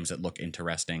through games that look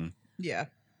interesting. Yeah.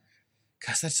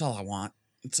 Cause that's all I want.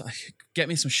 It's like, get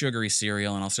me some sugary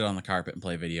cereal and I'll sit on the carpet and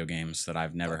play video games that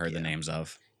I've never heard the names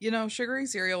of. Sugary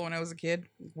cereal when I was a kid,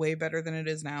 way better than it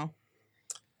is now.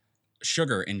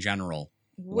 Sugar in general,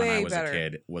 when I was a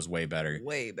kid, was way better.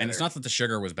 Way better. And it's not that the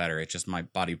sugar was better. It's just my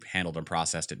body handled and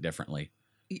processed it differently.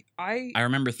 I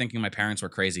remember thinking my parents were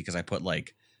crazy because I put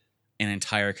like an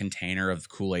entire container of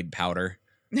Kool-Aid powder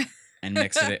and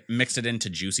mixed it into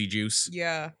Juicy Juice.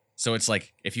 Yeah. So it's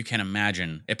like, if you can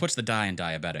imagine, it puts the dye in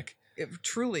diabetic.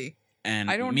 Truly. And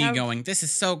going, this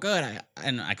is so good.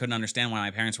 I couldn't understand why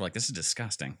my parents were like, this is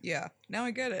disgusting. Yeah. Now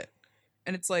I get it.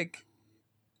 And it's like,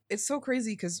 it's so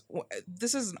crazy because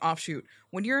this is an offshoot.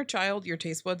 When you're a child, your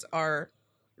taste buds are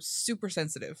super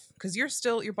sensitive because your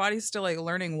body's still like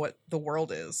learning what the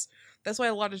world is. That's why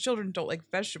a lot of children don't like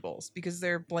vegetables, because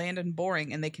they're bland and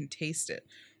boring and they can taste it.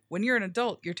 When you're an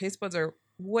adult, your taste buds are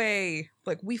way,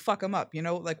 like, we fuck them up,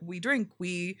 like we drink,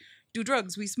 we do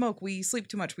drugs, we smoke, we sleep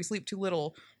too much, we sleep too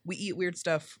little, we eat weird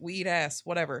stuff, we eat ass,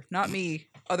 whatever. Not me,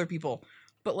 other people.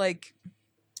 But like,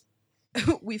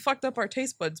 we fucked up our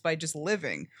taste buds by just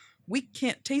living. We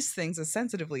can't taste things as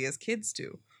sensitively as kids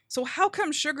do. So how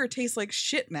come sugar tastes like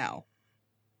shit now?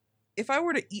 If I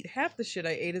were to eat half the shit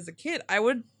I ate as a kid, I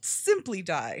would simply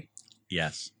die.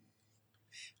 Yes.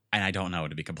 And I don't know,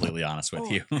 to be completely honest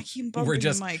with you. I keep bumping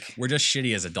the mic. We're just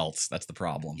shitty as adults. That's the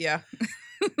problem. Yeah.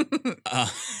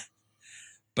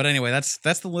 But anyway, that's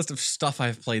the list of stuff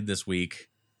I've played this week.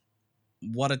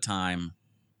 What a time.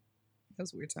 That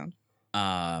was a weird sound.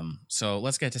 So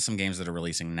let's get to some games that are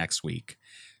releasing next week.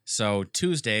 So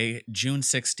Tuesday, June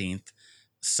 16th,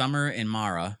 Summer in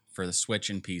Mara for the Switch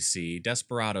and PC,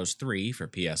 Desperados 3 for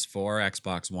PS4,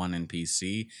 Xbox One, and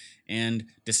PC, and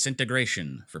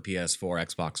Disintegration for PS4,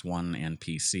 Xbox One, and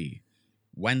PC.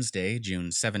 Wednesday, June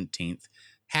 17th,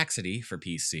 Haxity for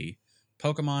PC,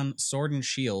 Pokemon Sword and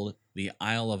Shield, The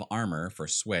Isle of Armor for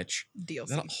Switch. DLC.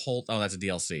 That's a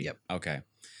DLC. Yep. Okay.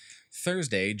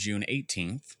 Thursday, June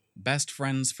 18th, Best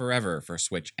Friends Forever for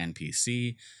Switch and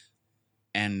PC,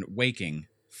 and Waking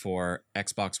for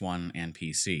Xbox One and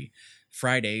PC.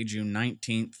 Friday, June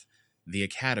 19th, The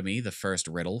Academy, the first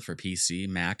Riddle for PC,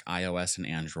 Mac, iOS, and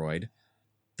Android.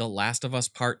 The Last of Us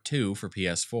Part 2 for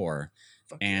PS4,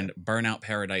 and Burnout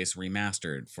Paradise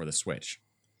Remastered for the Switch.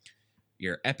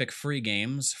 Your Epic free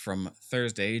games from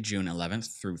Thursday, June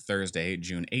 11th through Thursday,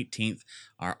 June 18th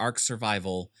are Ark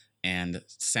Survival and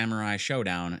Samurai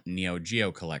Showdown Neo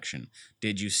Geo Collection.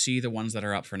 Did you see the ones that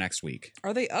are up for next week?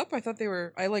 Are they up? I thought they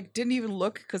were. I didn't even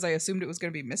look because I assumed it was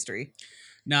going to be mystery.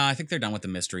 No, I think they're done with the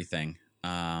mystery thing.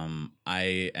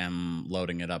 I am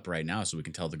loading it up right now so we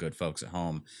can tell the good folks at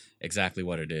home exactly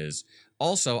what it is.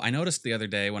 Also, I noticed the other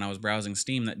day when I was browsing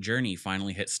Steam that Journey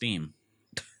finally hit Steam.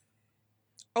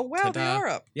 Oh, wow, they are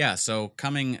up. Yeah, so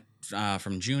coming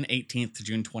from June 18th to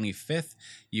June 25th,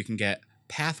 you can get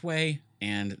Pathway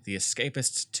and The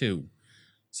Escapists 2.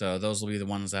 So those will be the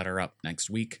ones that are up next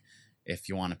week if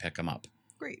you want to pick them up.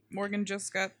 Great. Morgan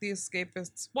just got The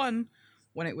Escapists 1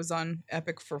 when it was on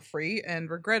Epic for free and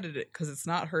regretted it because it's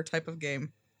not her type of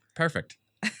game. Perfect.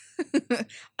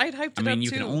 I'd hyped it up too.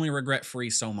 You can only regret free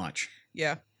so much.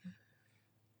 Yeah.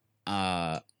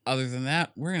 Other than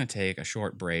that, we're going to take a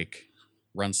short break,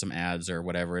 run some ads or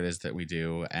whatever it is that we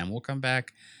do, and we'll come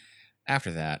back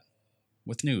after that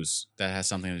with news that has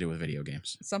something to do with video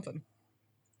games. Something.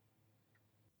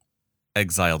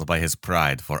 Exiled by his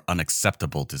pride for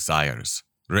unacceptable desires,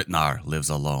 Ritnar lives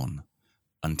alone.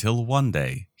 until one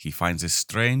day he finds a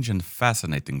strange and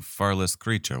fascinating furless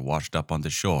creature washed up on the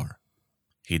shore.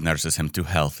 He nurses him to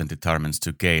health and determines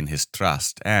to gain his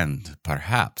trust and,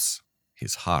 perhaps,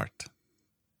 his heart.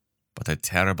 But a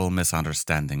terrible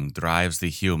misunderstanding drives the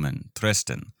human,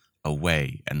 Tristan,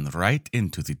 away and right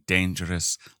into the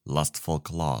dangerous, lustful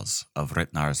claws of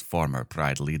Ritnar's former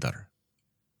Pride leader.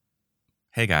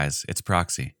 Hey guys, it's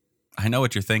Proxy. I know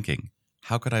what you're thinking.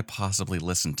 How could I possibly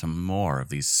listen to more of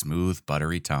these smooth,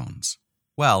 buttery tones?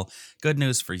 Well, good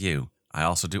news for you. I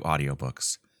also do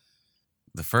audiobooks.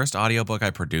 The first audiobook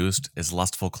I produced is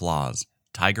Lustful Claws,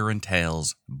 Tiger and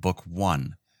Tales, Book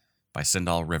 1 by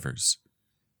Sindal Rivers.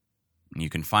 You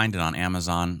can find it on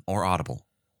Amazon or Audible.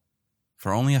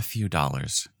 For only a few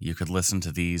dollars, you could listen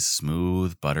to these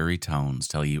smooth, buttery tones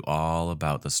tell you all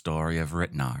about the story of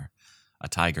Ritnar, a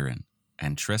Tigerin,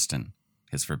 and Tristan,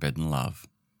 his forbidden love.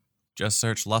 Just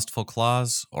search Lustful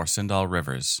Claws or Sindal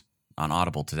Rivers on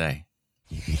Audible today.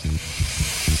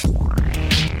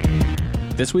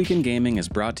 This Week in Gaming is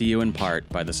brought to you in part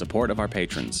by the support of our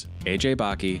patrons, AJ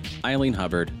Baki, Eileen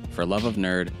Hubbard, For Love of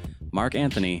Nerd, Mark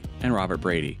Anthony, and Robert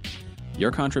Brady.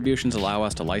 Your contributions allow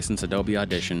us to license Adobe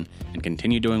Audition and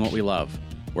continue doing what we love,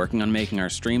 working on making our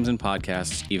streams and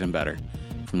podcasts even better.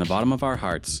 From the bottom of our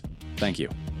hearts, thank you.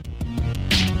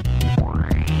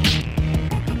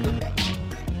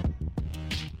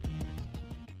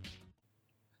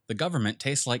 The government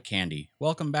tastes like candy.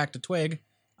 Welcome back to Twig.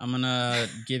 I'm going to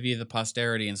give you the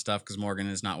posterity and stuff because Morgan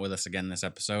is not with us again this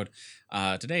episode.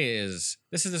 This is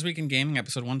This Week in Gaming,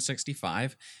 episode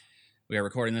 165. We are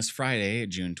recording this Friday,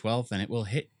 June 12th, and it will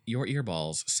hit your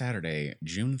earballs Saturday,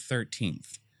 June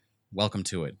 13th. Welcome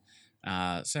to it.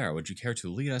 Sarah, would you care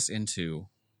to lead us into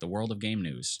the world of game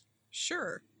news?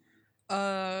 Sure.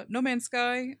 No Man's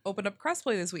Sky opened up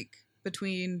crossplay this week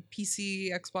between PC,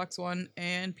 Xbox One,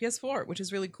 and PS4, which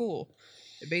is really cool.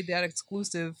 It made that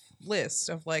exclusive list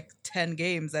of like 10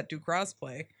 games that do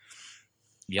crossplay.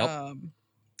 Yep.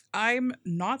 I'm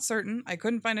not certain. I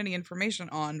couldn't find any information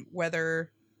on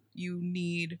whether you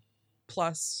need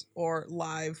Plus or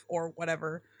Live or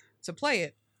whatever to play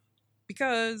it,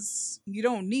 because you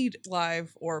don't need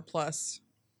Live or Plus,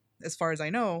 as far as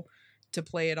I know, to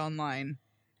play it online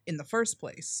in the first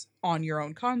place on your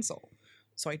own console.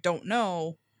 So I don't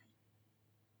know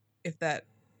if that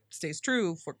stays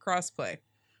true for crossplay.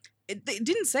 It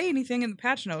didn't say anything in the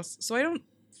patch notes, so I don't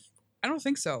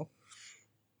think so.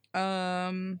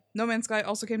 No Man's Sky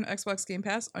also came to Xbox Game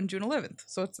Pass on June 11th,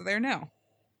 so it's there now.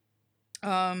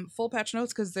 Full patch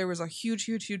notes, because there was a huge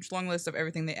long list of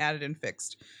everything they added and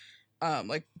fixed,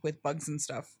 like with bugs and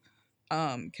stuff,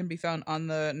 can be found on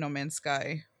the No Man's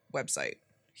Sky website.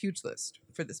 Huge list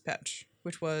for this patch,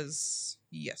 which was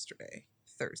yesterday,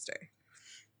 Thursday.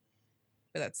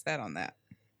 But that's that on that.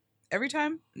 Every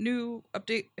time new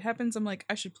update happens, I'm like,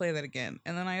 I should play that again.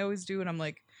 And then I always do, and I'm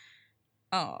like,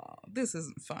 oh, this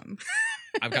isn't fun.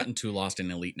 I've gotten too lost in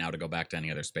Elite now to go back to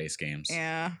any other space games.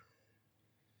 Yeah.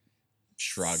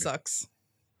 Shrug. Sucks.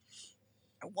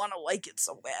 I want to like it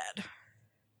so bad.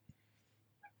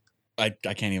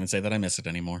 I can't even say that I miss it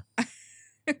anymore.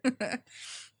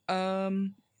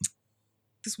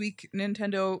 This week,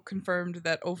 Nintendo confirmed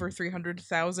that over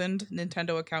 300,000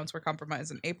 Nintendo accounts were compromised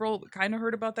in April. We kind of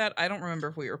heard about that. I don't remember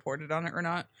if we reported on it or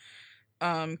not,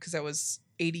 because that was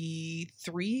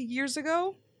 83 years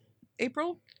ago,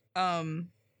 April. But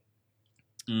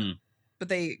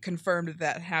they confirmed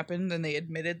that happened, and they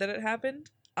admitted that it happened.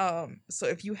 So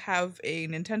if you have a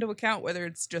Nintendo account, whether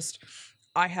it's just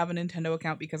I have a Nintendo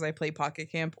account because I play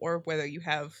Pocket Camp, or whether you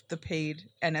have the paid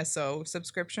NSO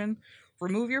subscription,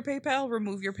 remove your PayPal,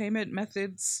 remove your payment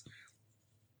methods,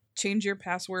 change your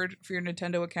password for your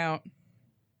Nintendo account,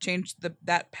 change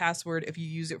that password if you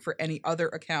use it for any other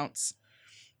accounts.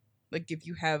 Like if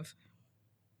you have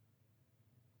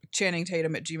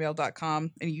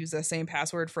channingtatum@gmail.com and you use the same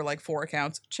password for like 4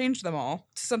 accounts, change them all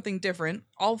to something different,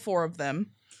 all 4 of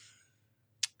them.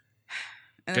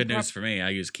 And good news for me, I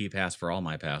use KeyPass for all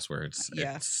my passwords.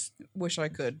 Yes, wish I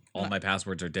could. All my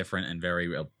passwords are different and very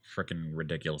freaking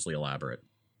ridiculously elaborate.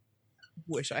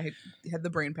 Wish I had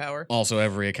the brain power. Also,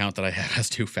 every account that I have has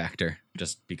 2-factor,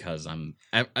 just because I'm...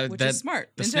 Which is smart.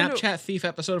 The Snapchat thief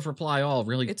episode of Reply All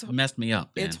really messed me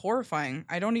up, man. It's horrifying.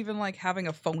 I don't even like having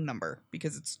a phone number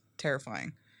because it's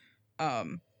terrifying.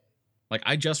 Like,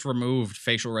 I just removed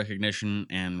facial recognition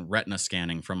and retina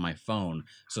scanning from my phone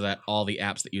so that all the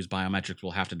apps that use biometrics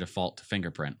will have to default to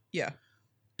fingerprint. Yeah.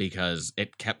 Because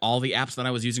it kept all the apps that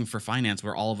I was using for finance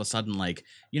were all of a sudden like,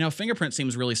 fingerprint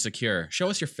seems really secure. Show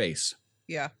us your face.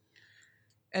 Yeah.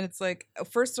 And it's like,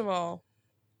 first of all,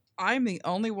 I'm the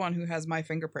only one who has my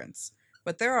fingerprints.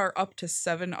 but there are up to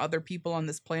 7 other people on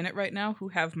this planet right now who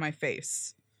have my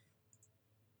face.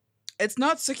 It's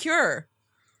not secure.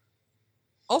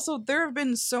 Also, there have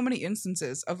been so many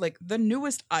instances of like the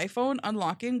newest iPhone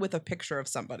unlocking with a picture of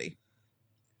somebody.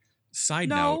 Side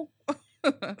note,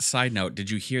 did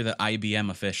you hear that IBM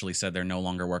officially said they're no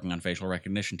longer working on facial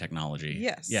recognition technology?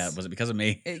 Yes. Yeah, was it because of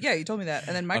me? Yeah, you told me that.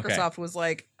 And then Microsoft was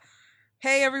like,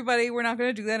 hey, everybody, we're not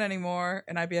going to do that anymore.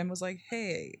 And IBM was like,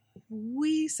 hey,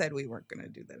 we said we weren't going to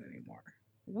do that anymore.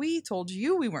 We told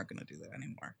you we weren't going to do that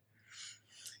anymore.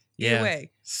 Either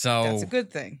way, so that's a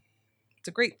good thing. It's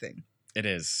a great thing. It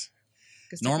is.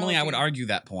 Normally, I would argue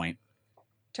that point.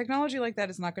 Technology like that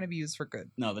is not going to be used for good.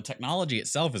 No, the technology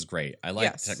itself is great. I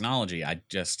like the technology.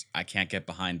 I can't get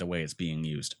behind the way it's being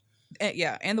used.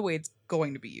 And the way it's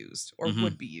going to be used or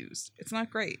would be used. It's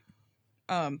not great.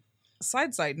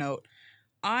 Side note,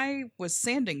 I was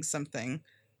sanding something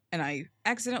and I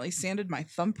accidentally sanded my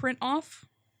thumbprint off.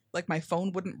 Like my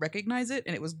phone wouldn't recognize it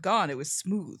and it was gone. It was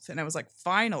smooth. And I was like,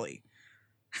 finally.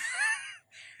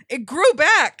 It grew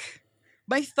back.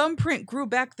 My thumbprint grew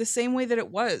back the same way that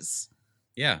it was.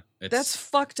 Yeah. That's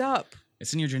fucked up.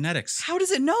 It's in your genetics. How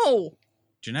does it know?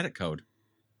 Genetic code.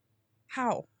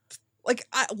 How? Like,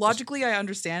 logically, I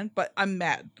understand, but I'm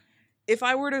mad. If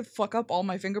I were to fuck up all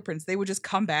my fingerprints, they would just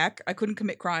come back. I couldn't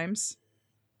commit crimes.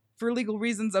 For legal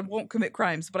reasons, I won't commit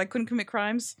crimes, but I couldn't commit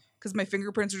crimes because my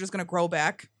fingerprints are just going to grow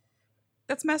back.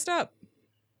 That's messed up.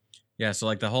 Yeah, so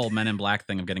like the whole Men in Black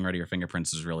thing of getting rid of your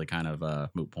fingerprints is really kind of a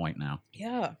moot point now.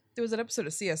 Yeah. There was an episode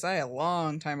of CSI a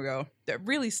long time ago that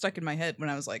really stuck in my head when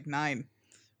I was like 9,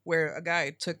 where a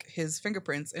guy took his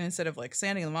fingerprints and instead of like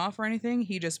sanding them off or anything,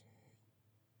 he just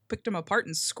picked them apart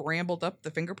and scrambled up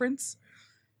the fingerprints.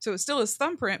 So it was still his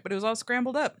thumbprint, but it was all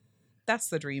scrambled up. That's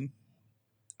the dream.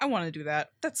 I want to do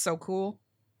that. That's so cool.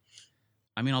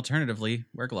 I mean, alternatively,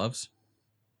 wear gloves.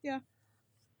 Yeah.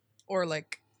 Or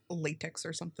like latex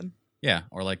or something. Yeah,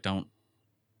 or like don't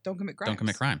commit crimes. Don't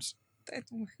commit crimes.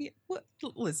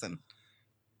 Listen,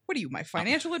 what are you, my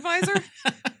financial advisor?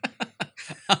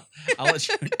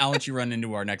 I'll let you run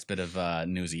into our next bit of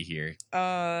newsy here.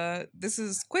 This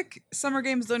is quick. Summer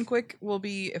Games Done Quick will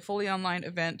be a fully online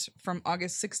event from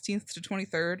August 16th to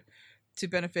 23rd to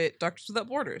benefit Doctors Without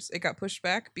Borders. It got pushed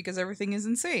back because everything is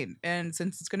insane, and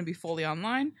since it's going to be fully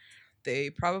online, they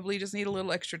probably just need a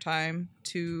little extra time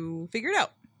to figure it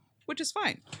out, which is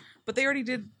fine. But they already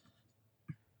did.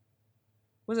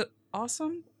 Was it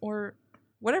Awesome or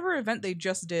whatever event they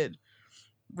just did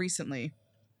recently?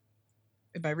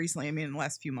 By recently, I mean in the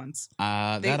last few months.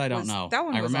 I don't know. That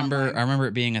one I was remember. online. I remember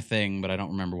it being a thing, but I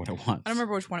don't remember what it was. I don't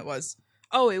remember which one it was.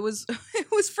 Oh, it was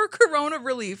for Corona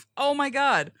relief. Oh my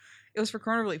god, it was for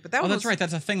Corona relief. But that one. That's right.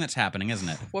 That's a thing that's happening, isn't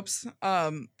it? Whoops.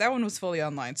 That one was fully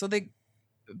online. So they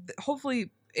hopefully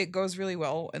it goes really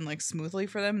well and like smoothly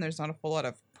for them. There's not a whole lot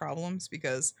of problems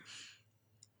because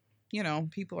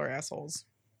people are assholes.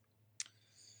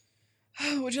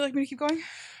 Would you like me to keep going?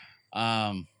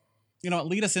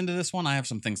 Lead us into this one. I have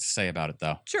some things to say about it,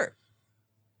 though. Sure.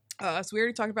 So we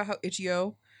already talked about how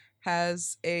Itch.io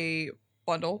has a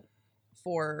bundle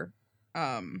for,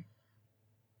 oh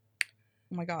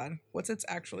my god, what's it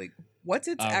actually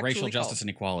racial called? justice and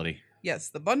equality. Yes,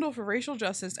 the bundle for racial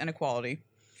justice and equality.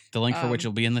 The link for which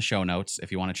will be in the show notes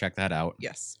if you want to check that out.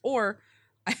 Yes, or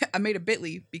I made a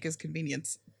bit.ly because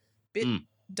convenience.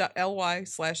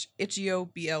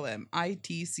 bit.ly/itchioblm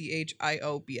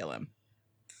ITCHIOBLM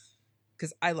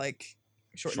because I like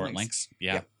short links.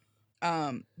 Yeah.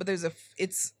 But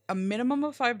it's a minimum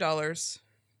of $5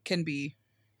 can be,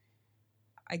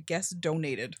 I guess,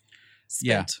 donated.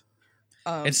 Spent.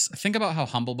 Yeah. Think about how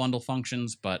Humble Bundle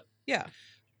functions, but yeah,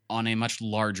 on a much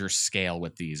larger scale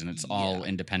with these, and it's all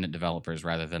independent developers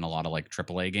rather than a lot of like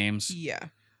AAA games. Yeah.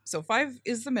 So 5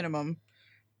 is the minimum.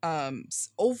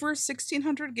 Over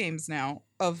 1,600 games now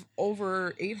of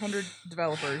over 800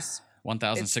 developers.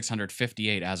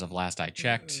 1,658 as of last I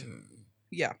checked.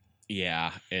 Yeah.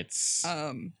 Yeah, it's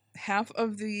half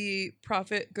of the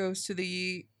profit goes to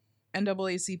the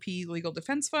NAACP Legal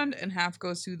Defense Fund and half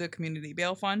goes to the Community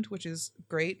Bail Fund, which is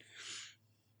great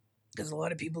because a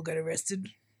lot of people got arrested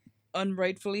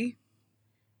unrightfully.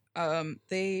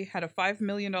 They had a $5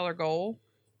 million goal.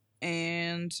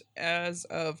 And as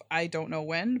of I don't know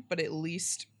when, but at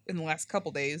least in the last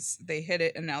couple days, they hit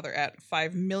it, and now they're at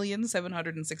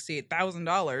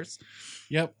 $5,768,000.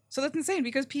 Yep. So that's insane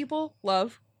because people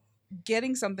love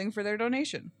getting something for their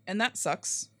donation, and that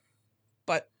sucks.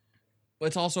 But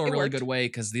it's also a really good way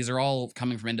because these are all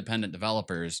coming from independent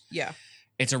developers. Yeah.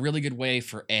 It's a really good way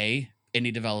for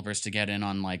indie developers to get in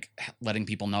on like letting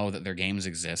people know that their games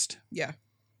exist. Yeah.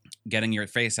 getting your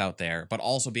face out there, but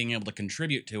also being able to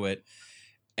contribute to it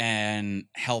and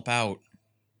help out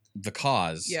the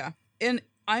cause. Yeah. And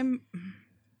I'm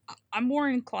more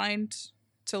inclined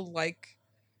to like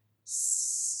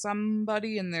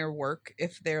somebody in their work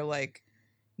if they're like,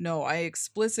 no, I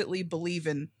explicitly believe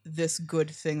in this good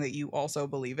thing that you also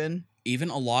believe in. Even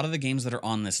a lot of the games that are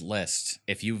on this list,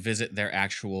 if you visit their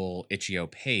actual itch.io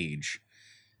page,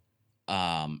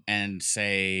 and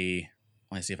say,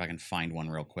 let me see if I can find one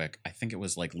real quick. I think it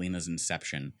was like Lena's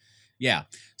Inception. Yeah.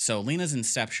 So Lena's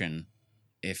Inception,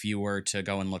 if you were to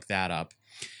go and look that up,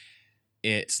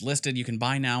 it's listed. You can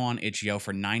buy now on itch.io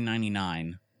for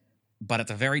 $9.99, but at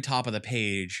the very top of the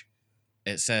page,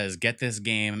 it says get this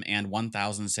game and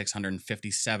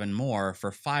 1,657 more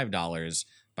for $5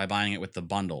 by buying it with the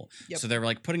bundle. Yep. So they're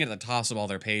like putting it at the tops of all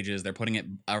their pages. They're putting it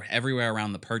everywhere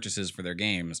around the purchases for their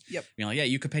games. Yep. Being like, yeah,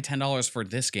 you could pay $10 for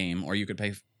this game, or you could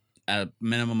pay a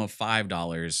minimum of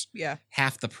 $5. Yeah.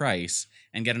 Half the price,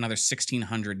 and get another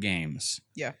 1,600 games.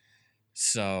 Yeah.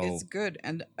 So it's good.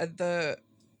 And it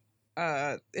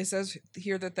says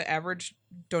here that the average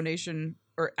donation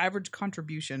or average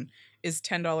contribution is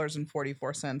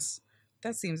 $10.44.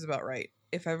 That seems about right.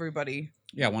 If everybody,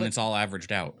 when it's all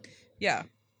averaged out. Yeah.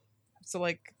 So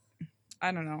like,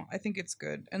 I don't know. I think it's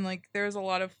good. And like, there's a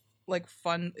lot of like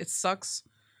fun. It sucks,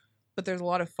 but there's a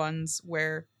lot of funds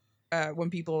where when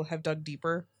people have dug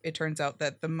deeper, it turns out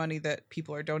that the money that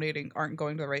people are donating aren't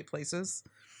going to the right places.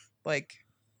 Like,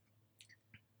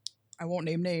 I won't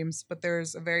name names, but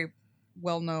there's a very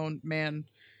well-known man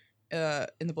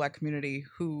in the Black community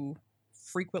who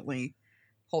frequently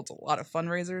holds a lot of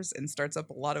fundraisers and starts up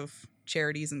a lot of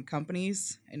charities and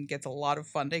companies and gets a lot of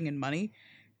funding and money,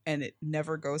 and it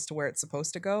never goes to where it's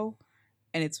supposed to go,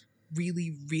 and it's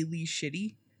really, really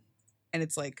shitty. And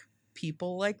it's like,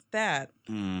 people like that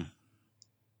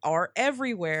are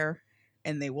everywhere,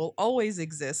 and they will always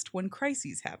exist when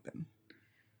crises happen.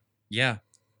 Yeah.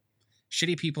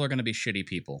 Shitty people are going to be shitty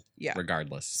people. Yeah.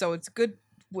 Regardless. So it's good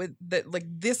with that, like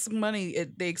this money,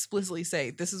 they explicitly say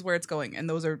this is where it's going, and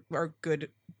those are good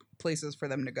places for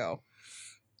them to go.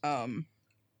 And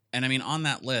I mean, on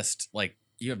that list, like,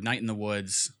 you have Night in the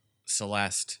Woods,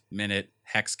 Celeste, Minute,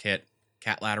 Hex Kit,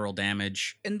 Cat Lateral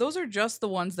Damage. And those are just the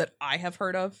ones that I have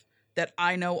heard of that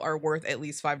I know are worth at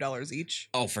least $5 each.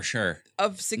 Oh, for sure.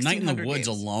 Of 1,600 Night in the Woods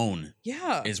games alone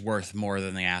yeah. is worth more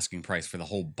than the asking price for the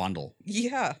whole bundle.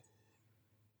 Yeah.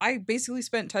 I basically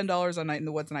spent $10 on Night in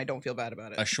the Woods, and I don't feel bad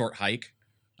about it. A Short Hike,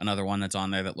 another one that's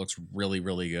on there that looks really,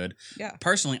 really good. Yeah.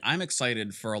 Personally, I'm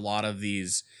excited for a lot of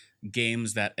these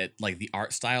games that like the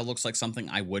art style looks like something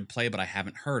I would play, but I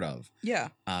haven't heard of. Yeah.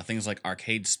 Things like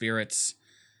Arcade Spirits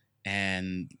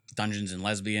and Dungeons and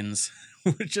Lesbians,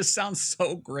 which just sounds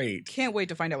so great. Can't wait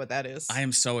to find out what that is. I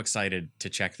am so excited to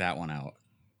check that one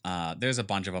out. There's a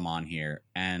bunch of them on here,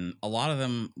 and a lot of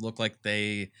them look like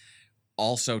they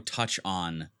also touch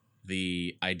on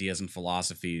the ideas and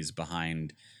philosophies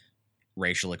behind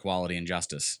racial equality and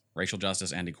justice, racial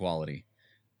justice and equality,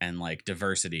 and like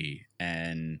diversity,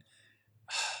 and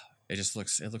it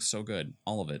looks so good,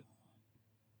 all of it.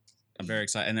 I'm very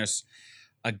excited, and there's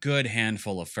a good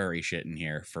handful of furry shit in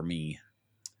here for me.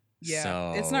 Yeah,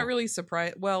 so it's not really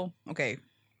surprise. Well, okay,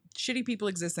 shitty people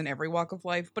exist in every walk of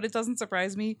life, but it doesn't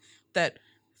surprise me that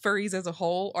furries as a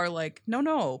whole are like,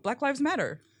 no, Black Lives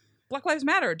Matter. Black Lives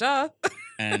Matter, duh.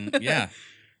 And yeah.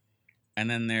 And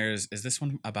then is this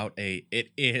one about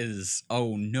it is,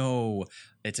 oh no,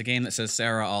 it's a game that says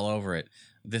Sarah all over it.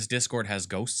 This Discord has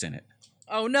ghosts in it.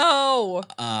 Oh no.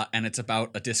 And it's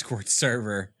about a Discord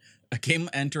server, a game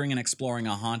entering and exploring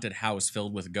a haunted house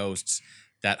filled with ghosts.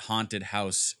 That haunted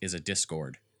house is a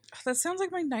Discord. That sounds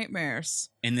like my nightmares.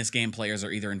 In this game, players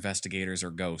are either investigators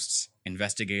or ghosts.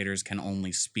 Investigators can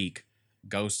only speak.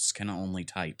 Ghosts can only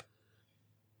type.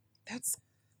 That's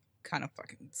kind of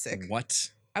fucking sick.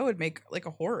 What? I would make like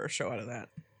a horror show out of that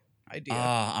idea.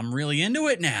 I'm really into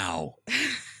it now.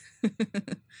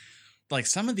 Like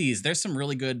some of these, there's some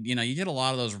really good, you get a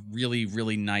lot of those really,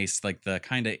 really nice, like the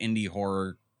kind of indie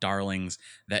horror darlings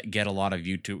that got a lot of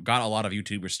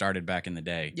YouTubers started back in the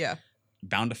day. Yeah.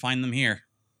 Bound to find them here.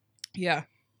 Yeah.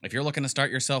 If you're looking to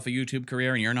start yourself a YouTube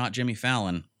career and you're not Jimmy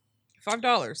Fallon,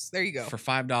 $5. There you go. For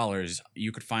 $5,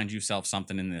 you could find yourself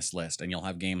something in this list, and you'll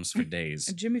have games for days.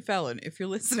 And Jimmy Fallon, if you're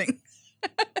listening.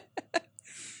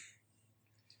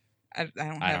 I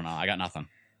don't know. I got nothing.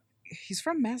 He's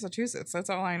from Massachusetts. That's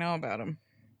all I know about him.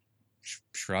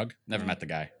 Shrug. Never met the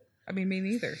guy. I mean, me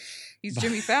neither. He's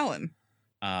Jimmy Fallon.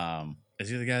 Is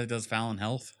he the guy that does Fallon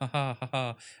Health?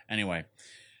 Anyway,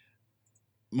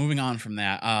 moving on from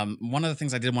that. One of the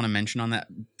things I did want to mention on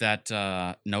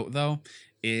that note though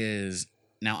is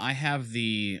now I have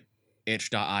the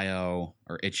itch.io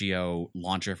or itch.io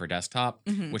launcher for desktop,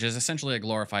 which is essentially a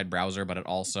glorified browser, but it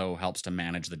also helps to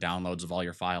manage the downloads of all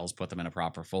your files, put them in a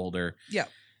proper folder. Yeah.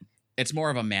 It's more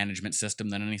of a management system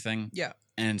than anything. Yeah.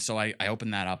 And so I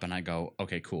open that up and I go,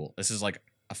 okay, cool. This is like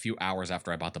a few hours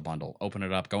after I bought the bundle. Open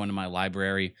it up, go into my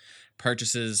library,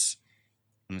 purchases,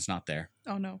 and it's not there.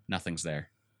 Oh, no. Nothing's there.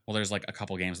 Well, there's like a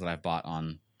couple games that I've bought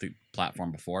on the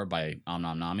platform before by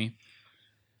Omnomnami.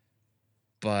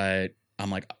 But I'm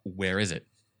like, where is it?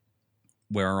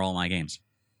 Where are all my games?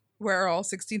 Where are all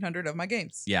 1,600 of my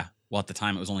games? Yeah. Well, at the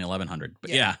time, it was only 1,100.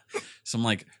 But yeah. So I'm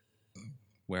like,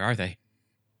 where are they?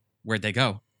 Where'd they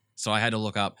go? So I had to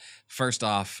look up. First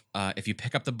off, if you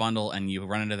pick up the bundle and you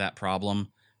run into that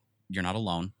problem, you're not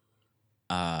alone.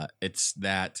 It's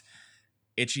that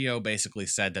itch.io basically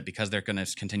said that because they're going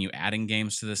to continue adding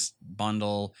games to this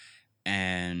bundle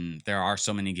and there are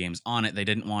so many games on it, they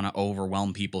didn't want to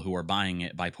overwhelm people who are buying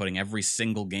it by putting every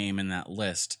single game in that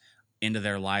list into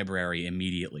their library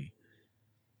immediately.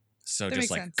 So that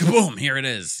just like, sense. Kaboom, here it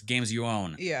is. Games you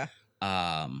own. Yeah.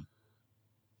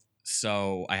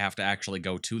 So I have to actually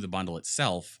go to the bundle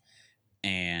itself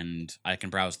and I can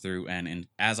browse through and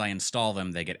as I install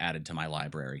them, they get added to my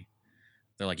library.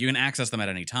 They're like, you can access them at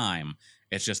any time.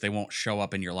 It's just they won't show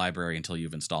up in your library until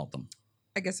you've installed them.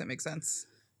 I guess that makes sense.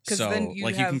 So then you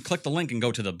can click the link and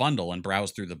go to the bundle and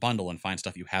browse through the bundle and find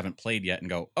stuff you haven't played yet and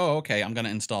go, oh, okay, I'm going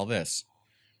to install this.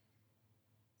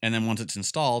 And then once it's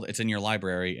installed, it's in your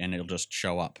library and it'll just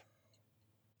show up.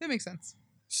 That makes sense.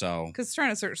 So, because trying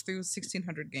to search through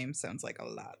 1,600 games sounds like a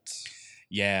lot.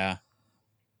 Yeah.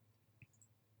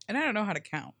 And I don't know how to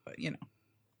count, but you know.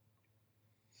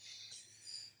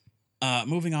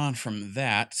 Moving on from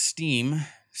that,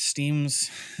 Steam's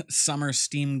Summer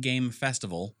Steam Game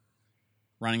Festival,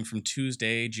 running from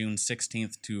Tuesday, June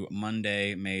 16th to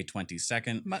Monday, May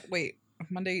 22nd.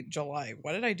 Monday, July.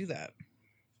 Why did I do that?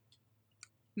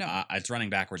 No. It's running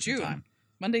backwards in time.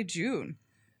 Monday, June.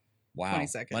 Wow.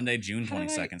 22nd. Monday, June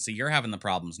 22nd. See, you're having the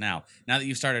problems now. Now that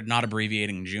you've started not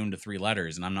abbreviating June to 3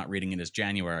 letters and I'm not reading it as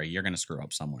January, you're going to screw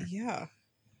up somewhere. Yeah.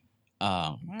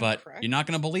 But you're not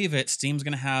going to believe it. Steam's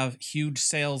going to have huge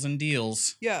sales and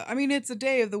deals. Yeah. I mean, it's a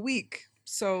day of the week.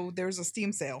 So there's a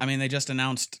Steam sale. I mean, they just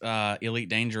announced Elite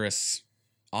Dangerous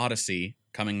Odyssey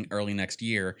coming early next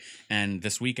year. And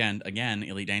this weekend, again,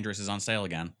 Elite Dangerous is on sale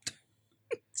again.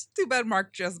 It's too bad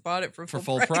Mark just bought it for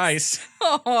full price.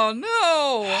 Oh,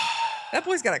 no. That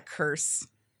boy's got a curse.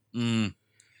 And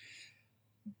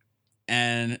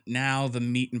now the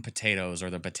meat and potatoes, or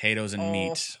the potatoes and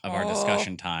meat of our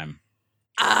discussion time.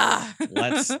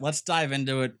 Let's dive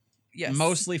into it. Yes.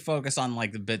 Mostly focus on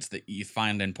like the bits that you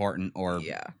find important or...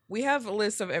 Yeah. We have a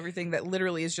list of everything that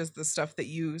literally is just the stuff that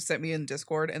you sent me in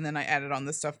Discord, and then I added on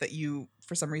the stuff that you,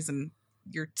 for some reason...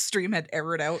 your stream had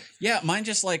errored out. Yeah, mine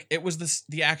just like it was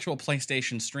the actual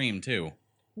PlayStation stream too.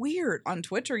 Weird. On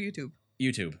Twitch or YouTube?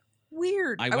 YouTube.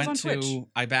 Weird. I was on Twitch.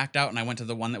 I backed out and I went to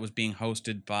the one that was being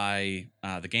hosted by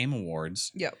the Game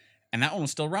Awards. Yep. And that one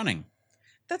was still running.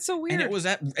 That's so weird. And it was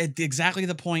at exactly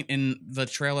the point in the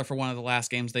trailer for one of the last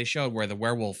games they showed where the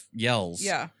werewolf yells.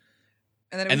 Yeah.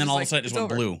 And then all of a sudden it just went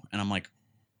blue. And I'm like,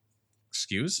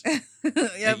 excuse?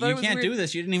 Yeah, you can't do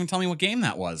this. You didn't even tell me what game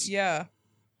that was. Yeah.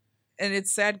 And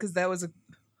it's sad because that was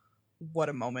what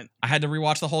a moment. I had to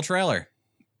rewatch the whole trailer.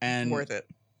 And worth it.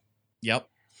 Yep.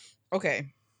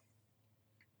 Okay.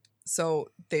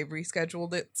 So they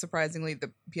rescheduled it, surprisingly,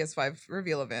 the PS5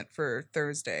 reveal event for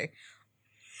Thursday.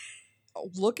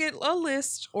 Look at a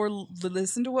list or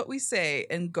listen to what we say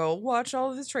and go watch all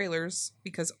of the trailers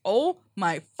because, oh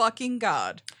my fucking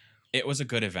God. It was a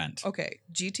good event. Okay,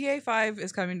 GTA 5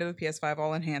 is coming to the PS5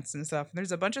 all enhanced and stuff.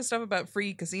 There's a bunch of stuff about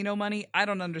free casino money. I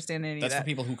don't understand any of that. That's for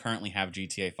people who currently have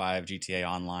GTA 5, GTA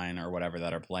Online, or whatever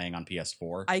that are playing on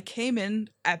PS4. I came in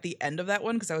at the end of that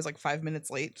one because I was like 5 minutes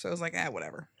late. So I was like,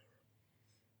 whatever.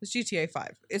 It's GTA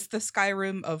 5. It's the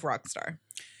Skyrim of Rockstar.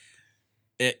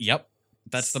 Yep.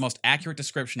 That's the most accurate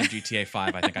description of GTA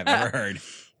 5 I think I've ever heard.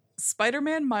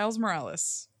 Spider-Man Miles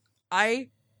Morales. I'm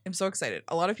so excited.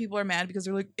 A lot of people are mad because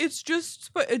they're like, it's just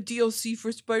a DLC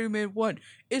for Spider-Man 1.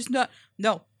 It's not.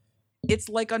 No. It's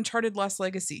like Uncharted Lost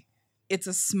Legacy. It's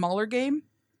a smaller game,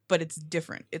 but it's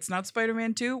different. It's not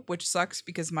Spider-Man 2, which sucks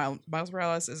because Miles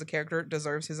Morales as a character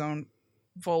deserves his own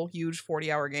full, huge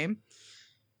 40-hour game.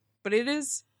 But it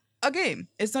is a game.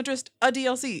 It's not just a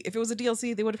DLC. If it was a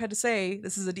DLC, they would have had to say,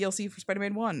 this is a DLC for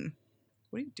Spider-Man 1.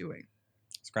 What are you doing?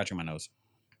 Scratching my nose.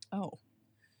 Oh.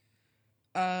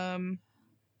 But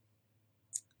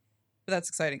that's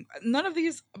exciting. None of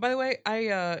these, by the way,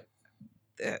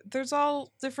 there's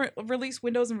all different release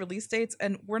windows and release dates,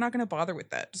 and we're not going to bother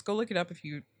with that. Just go look it up if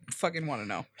you fucking want to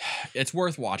know. It's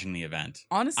worth watching the event.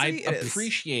 Honestly, I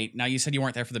appreciate. Now, you said you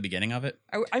weren't there for the beginning of it.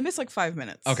 I missed like 5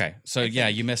 minutes. Okay, so yeah,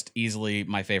 you missed easily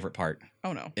my favorite part.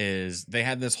 Oh no! Is they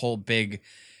had this whole big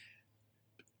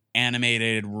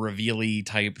animated reveal-y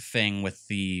type thing with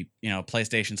the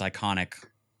PlayStation's iconic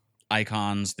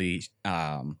icons, the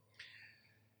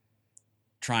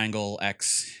triangle,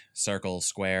 X, circle,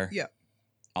 square, yeah,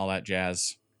 all that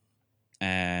jazz.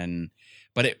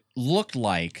 But it looked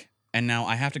like, and now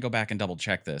I have to go back and double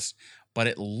check this, but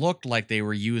it looked like they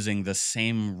were using the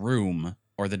same room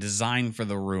or the design for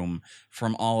the room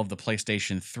from all of the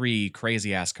PlayStation 3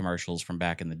 crazy ass commercials from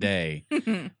back in the day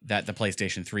that the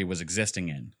PlayStation 3 was existing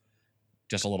in.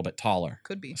 Just a little bit taller.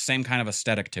 Could be. Same kind of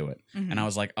aesthetic to it. And I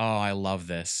was like, oh, I love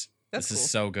this. This is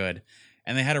so good.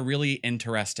 And they had a really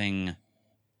interesting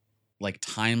like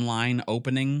timeline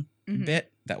opening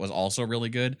bit that was also really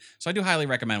good. So I do highly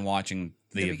recommend watching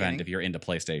the event if you're into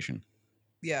PlayStation.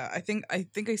 Yeah, I think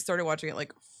I started watching it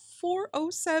like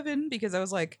 4:07 because I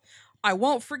was like, I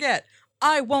won't forget.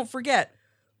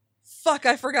 Fuck,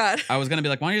 I forgot. I was gonna be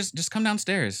like, why don't you just come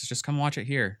downstairs? Just come watch it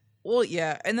here. Well,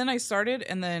 yeah, and then I started,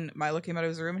 and then Milo came out of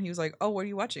his room, and he was like, "Oh, what are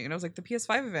you watching?" And I was like, "The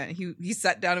PS5 event." He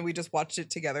sat down, and we just watched it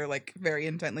together, like very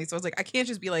intently. So I was like, I can't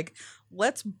just be like,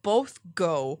 let's both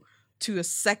go to a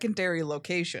secondary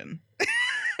location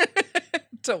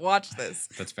to watch this.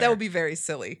 That's fair. That would be very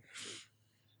silly.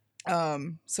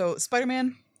 So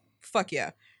Spider-Man, fuck yeah.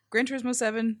 Gran Turismo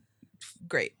 7,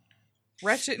 great.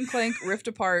 Ratchet and Clank, Rift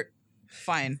Apart,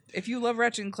 fine. If you love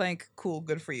Ratchet and Clank, cool,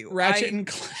 good for you. Ratchet and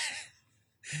Clank.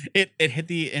 It hit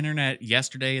the internet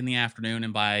yesterday in the afternoon,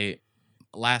 and by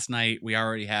last night we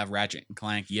already have Ratchet and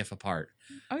Clank Yiff Apart.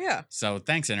 Oh yeah. So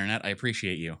thanks, internet. I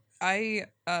appreciate you. I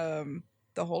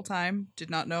the whole time did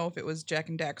not know if it was Jak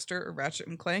and Daxter or Ratchet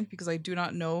and Clank because I do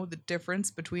not know the difference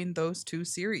between those two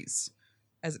series,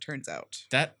 as it turns out.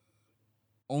 That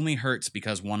only hurts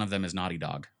because one of them is Naughty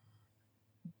Dog.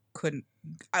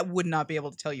 I would not be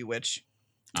able to tell you which.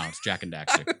 Oh, it's Jak and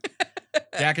Daxter.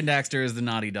 Jak and Daxter is the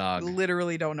Naughty Dog.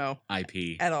 Literally don't know.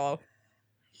 IP. At all.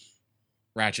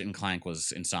 Ratchet and Clank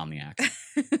was Insomniac.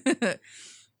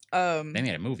 They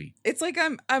made a movie. It's like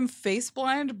I'm face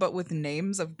blind, but with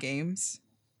names of games.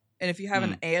 And if you have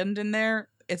an and in there,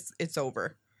 it's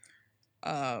over.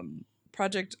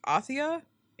 Project Athia?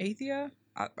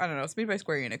 I don't know. It's made by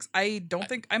Square Enix.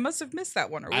 I must have missed that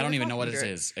one. I don't even know what it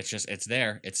is. It's just, it's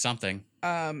there. It's something.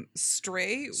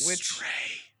 Stray, which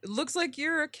looks like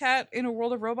you're a cat in a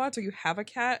world of robots, or you have a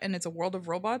cat and it's a world of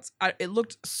robots. It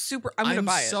looked super. I'm gonna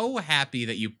buy it. I'm so happy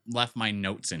that you left my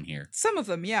notes in here. Some of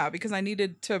them, yeah, because I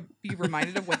needed to be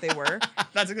reminded of what they were.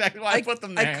 That's exactly why I put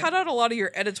them there. I cut out a lot of your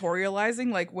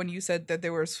editorializing, like when you said that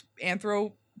there was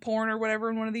anthro porn or whatever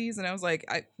in one of these, and I was like,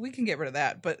 we can get rid of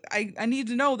that, but I need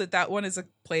to know that one is a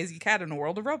plays a cat in a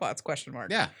world of robots ?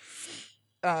 Yeah.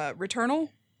 Returnal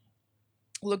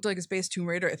looked like a Space Tomb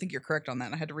Raider. I think you're correct on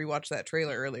that. I had to rewatch that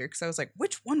trailer earlier because I was like,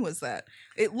 which one was that?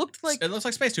 It looks like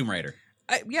Space Tomb Raider.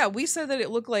 Yeah, we said that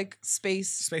it looked like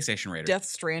Space Station Raider. Death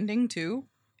Stranding too.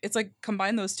 It's like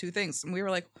combine those two things, and we were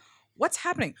like, what's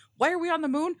happening? Why are we on the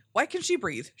moon? Why can she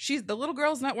breathe? The little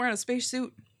girl's not wearing a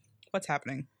spacesuit. What's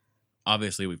happening?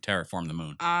 Obviously, we've terraformed the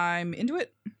moon. I'm into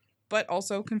it, but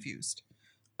also confused.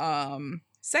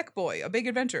 Sackboy: A Big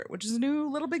Adventure, which is a new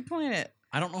Little Big Planet.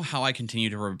 I don't know how I continue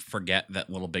to forget that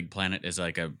Little Big Planet is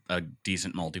like a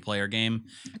decent multiplayer game,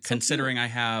 considering I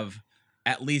have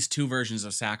at least 2 versions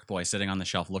of Sackboy sitting on the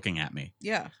shelf looking at me.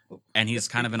 Yeah. And he's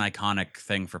kind of an iconic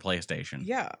thing for PlayStation.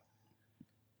 Yeah.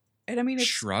 And I mean,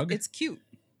 Shrug? It's cute.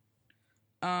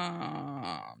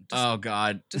 Oh,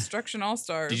 God. Destruction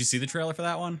All-Stars. Did you see the trailer for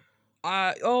that one?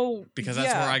 Because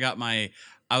that's where I got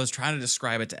I was trying to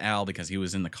describe it to Al because he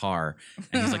was in the car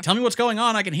and he's like, tell me what's going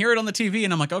on. I can hear it on the TV.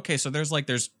 And I'm like, okay, so there's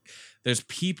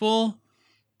people,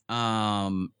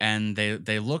 and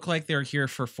they look like they're here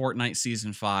for Fortnite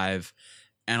Season 5.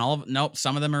 And nope,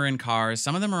 some of them are in cars.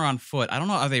 Some of them are on foot. I don't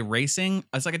know. Are they racing?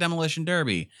 It's like a demolition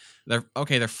derby. They're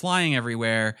flying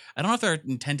everywhere. I don't know if their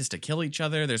intent is to kill each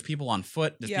other. There's people on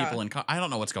foot. There's people in cars. I don't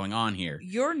know what's going on here.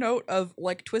 Your note of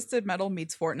like Twisted Metal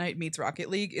meets Fortnite meets Rocket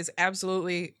League is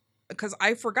absolutely, because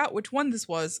I forgot which one this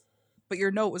was, but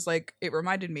your note was like, it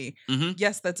reminded me. Mm-hmm.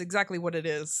 Yes, that's exactly what it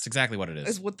is. It's exactly what it is.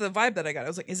 Is what the vibe that I got. I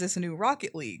was like, is this a new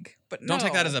Rocket League? But no. Don't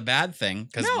take that as a bad thing,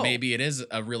 because maybe it is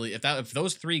a really, if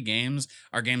those 3 games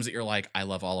are games that you're like, I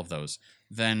love all of those,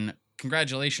 then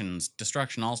congratulations,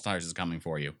 Destruction All-Stars is coming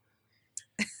for you.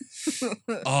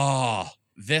 Oh,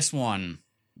 this one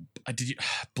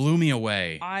blew me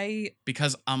away. I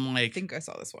because I'm like, think I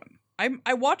saw this one.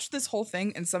 I watched this whole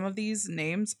thing, and some of these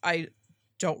names I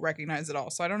don't recognize at all.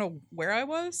 So I don't know where I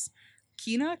was.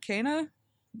 Kena?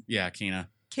 Yeah, Kena.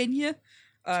 Kenya?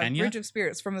 Kenya? Bridge of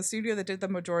Spirits, from the studio that did the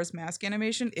Majora's Mask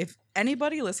animation. If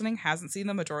anybody listening hasn't seen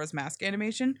the Majora's Mask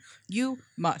animation, you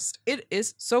must. It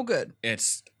is so good.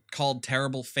 It's called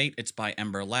Terrible Fate. It's by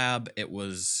Ember Lab. It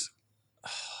was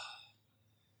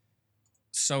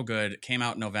so good. It came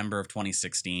out November of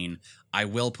 2016. I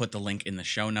will put the link in the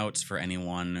show notes for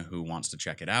anyone who wants to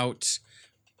check it out.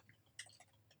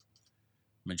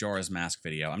 Majora's Mask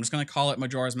video. I'm just going to call it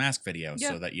Majora's Mask video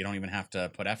so that you don't even have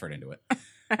to put effort into it.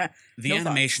 The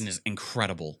animation is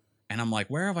incredible. And I'm like,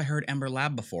 where have I heard Ember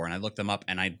Lab before? And I looked them up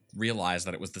and I realized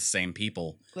that it was the same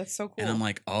people. That's so cool. And I'm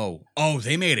like, oh,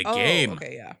 they made a game.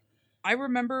 Okay, yeah. I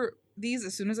remember these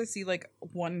as soon as I see like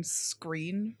one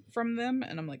screen from them.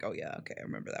 And I'm like, oh yeah, okay, I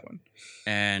remember that one.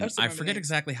 And I forget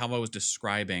exactly how I was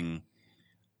describing.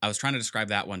 I was trying to describe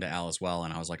that one to Al as well.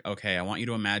 And I was like, okay, I want you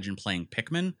to imagine playing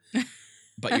Pikmin.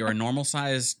 But you're a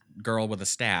normal-sized girl with a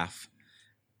staff.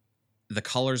 The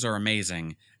colors are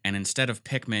amazing. And instead of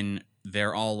Pikmin,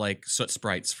 they're all like soot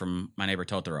sprites from My Neighbor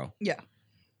Totoro. Yeah.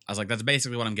 I was like, that's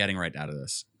basically what I'm getting right out of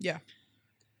this. Yeah.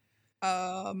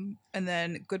 And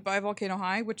then Goodbye Volcano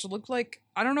High, which looked like,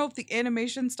 I don't know if the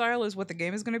animation style is what the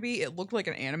game is going to be. It looked like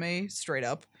an anime straight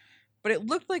up. But it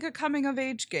looked like a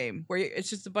coming-of-age game where it's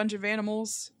just a bunch of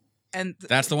animals. And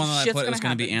that's the one that I put. It was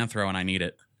going to be Anthro, and I need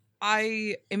it.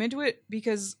 I am into it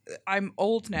because I'm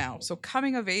old now, so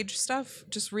coming of age stuff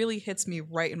just really hits me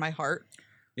right in my heart.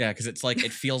 Yeah, because it's like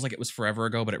it feels like it was forever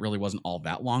ago, but it really wasn't all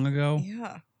that long ago.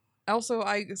 Yeah. Also,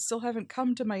 I still haven't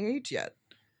come to my age yet.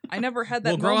 I never had that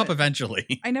we'll grow up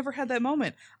eventually. I never had that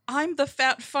moment. I'm the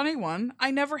fat, funny one. I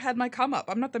never had my come up.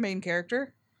 I'm not the main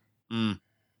character.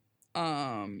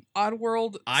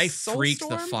 Oddworld. I freaked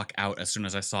the fuck out as soon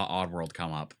as I saw Oddworld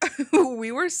come up.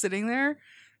 We were sitting there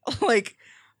like,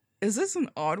 is this an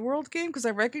Oddworld game? Because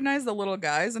I recognized the little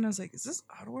guys, and I was like, is this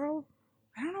Oddworld?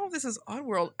 I don't know if this is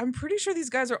Oddworld. I'm pretty sure these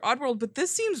guys are Oddworld, but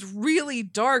this seems really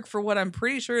dark for what I'm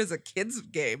pretty sure is a kid's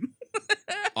game.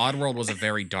 Oddworld was a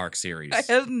very dark series. I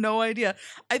had no idea.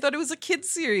 I thought it was a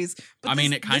kid's series. But I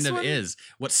mean, it kind of is.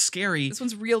 What's scary... This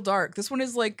one's real dark. This one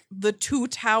is like the Two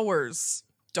Towers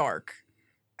dark.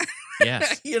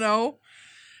 Yes. You know?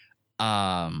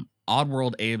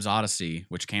 Oddworld Abe's Odyssey,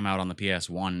 which came out on the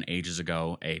PS1 ages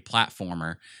ago, a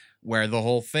platformer, where the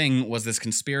whole thing was this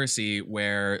conspiracy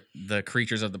where the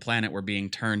creatures of the planet were being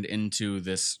turned into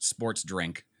this sports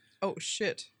drink. Oh,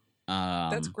 shit.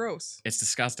 That's gross. It's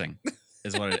disgusting,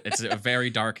 is what it's a very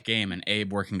dark game, and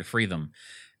Abe working to free them.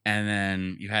 And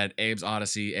then you had Abe's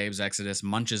Odyssey, Abe's Exodus,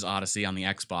 Munch's Odyssey on the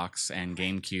Xbox and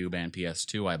GameCube and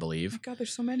PS2, I believe. Oh my God,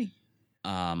 there's so many.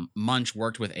 Munch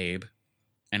worked with Abe,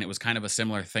 and it was kind of a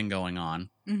similar thing going on.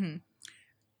 Mm-hmm.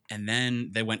 And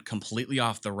then they went completely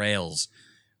off the rails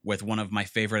with one of my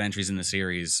favorite entries in the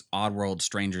series, Oddworld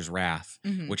Stranger's Wrath,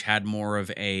 which had more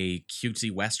of a cutesy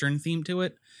Western theme to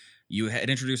it. You had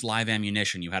introduced live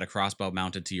ammunition. You had a crossbow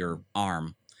mounted to your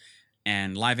arm.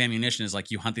 And live ammunition is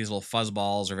like you hunt these little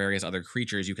fuzzballs or various other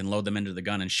creatures. You can load them into the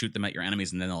gun and shoot them at your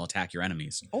enemies, and then they'll attack your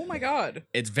enemies. Oh my God.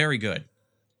 It's very good.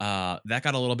 That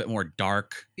got a little bit more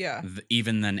dark,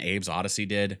 even than Abe's Odyssey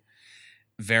did.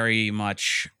 Very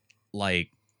much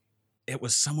like it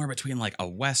was somewhere between like a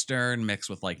Western mixed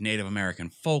with like Native American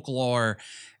folklore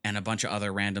and a bunch of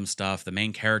other random stuff. The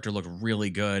main character looked really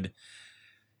good,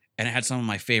 and it had some of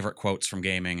my favorite quotes from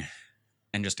gaming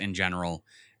and just in general.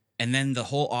 And then the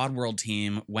whole Oddworld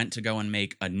team went to go and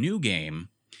make a new game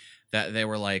that they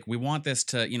were like, we want this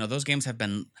to, those games have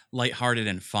been lighthearted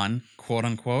and fun, quote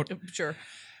unquote. Sure.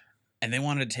 And they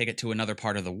wanted to take it to another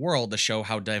part of the world to show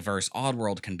how diverse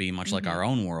Oddworld can be, much like our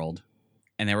own world.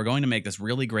 And they were going to make this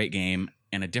really great game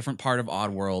in a different part of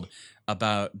Oddworld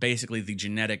about basically the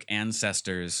genetic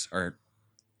ancestors or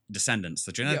descendants,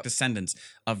 the genetic descendants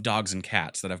of dogs and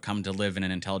cats that have come to live in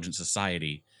an intelligent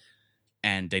society,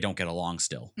 and they don't get along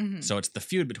still. So it's the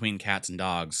feud between cats and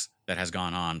dogs that has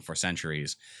gone on for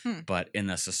centuries, but in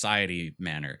the society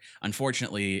manner.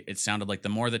 Unfortunately, it sounded like the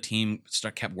more the team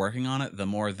kept working on it, the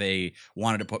more they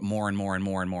wanted to put more and more and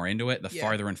more and more into it, the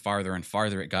farther and farther and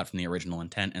farther it got from the original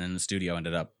intent, and then the studio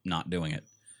ended up not doing it.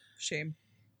 Shame.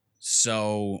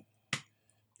 So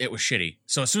it was shitty.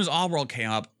 So as soon as Oddworld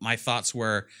came up, my thoughts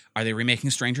were, are they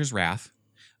remaking Stranger's Wrath?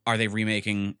 Are they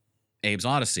remaking Abe's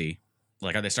Odyssey?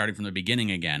 Like, are they starting from the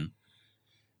beginning again?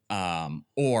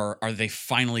 Or are they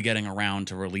finally getting around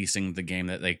to releasing the game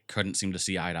that they couldn't seem to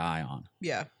see eye to eye on?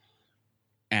 Yeah.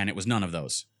 And it was none of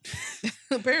those.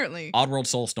 Apparently. Oddworld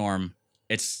Soulstorm,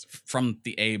 it's from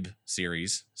the Abe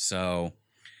series, so,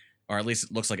 or at least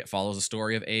it looks like it follows the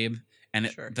story of Abe. And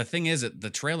the thing is, the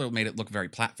trailer made it look very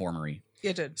platformery.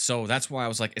 It did. So that's why I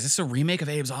was like, is this a remake of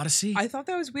Abe's Odyssey? I thought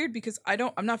that was weird because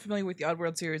I'm not familiar with the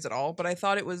Oddworld series at all, but I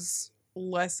thought it was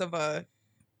less of a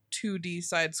 2D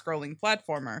side-scrolling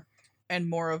platformer and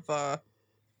more of a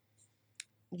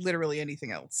literally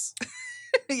anything else.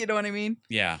 You know what I mean?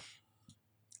 Yeah.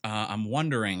 I'm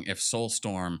wondering if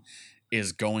Soulstorm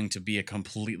is going to be a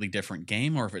completely different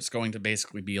game, or if it's going to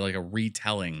basically be like a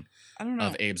retelling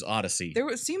of Abe's Odyssey. There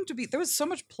was so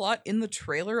much plot in the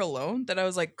trailer alone that I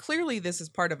was like, clearly this is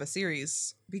part of a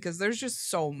series because there's just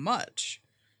so much.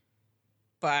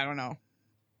 But I don't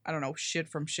know shit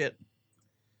from shit.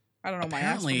 I don't know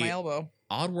Apparently, my ass from my elbow.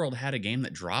 Oddworld had a game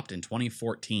that dropped in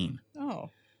 2014. Oh.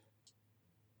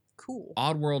 Cool.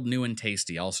 Oddworld New and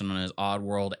Tasty, also known as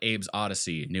Oddworld Abe's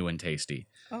Odyssey New and Tasty.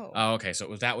 Oh, okay.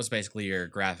 So that was basically your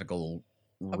graphical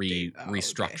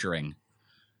restructuring,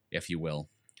 if you will.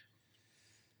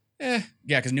 Yeah,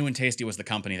 because New and Tasty was the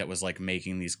company that was like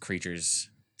making these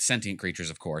creatures, sentient creatures,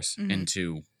 of course,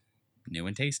 into New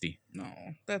and Tasty. No,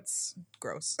 that's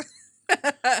gross.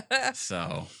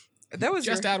 So that was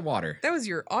just add water. That was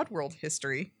your Oddworld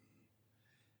history.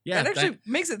 Yeah, that actually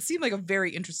makes it seem like a very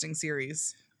interesting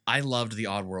series. I loved the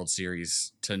Oddworld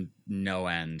series to no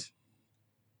end.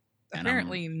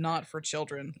 Apparently not for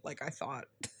children, like I thought.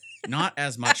 Not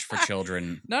as much for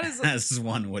children not as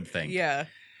one would think. Yeah.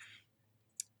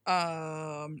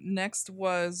 Next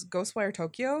was Ghostwire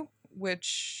Tokyo,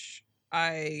 which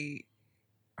I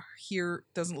hear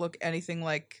doesn't look anything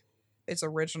like its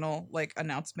original like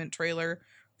announcement trailer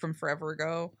from forever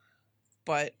ago,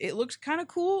 but it looked kind of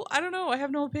cool. I don't know. I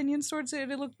have no opinions towards it.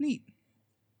 It looked neat.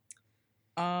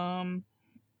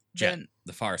 Jet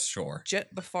the Far Shore. Jet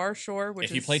the Far Shore. Which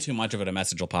if you play too much of it, a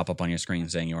message will pop up on your screen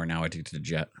saying you are now addicted to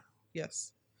Jet.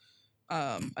 Yes.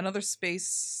 Another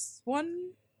space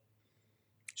one.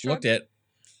 Looked at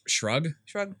Shrug.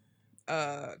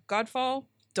 Godfall.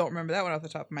 Don't remember that one off the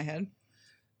top of my head.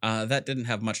 That didn't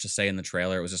have much to say in the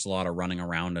trailer. It was just a lot of running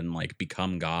around and like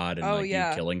become God and you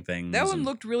killing things. That one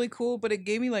looked really cool, but it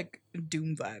gave me like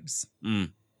Doom vibes.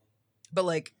 But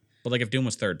like if Doom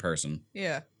was third person.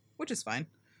 Yeah, which is fine.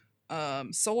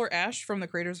 Solar Ash from the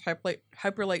creators of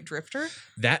Hyperlight Drifter.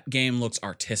 That game looks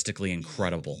artistically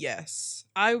incredible. Yes.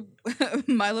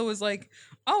 Milo was like,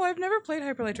 "Oh, I've never played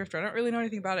Hyperlight Drifter. I don't really know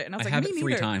anything about it." And I was like, have "Me it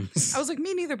neither." 3 times. I was like,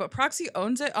 "Me neither." But Proxy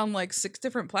owns it on like 6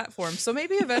 different platforms, so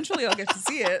maybe eventually I'll get to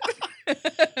see it.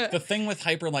 The thing with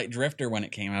Hyperlight Drifter when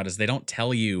it came out is they don't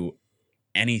tell you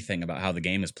anything about how the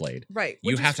game is played. Right.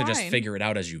 You have to just figure it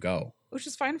out as you go. Which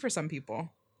is fine for some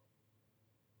people.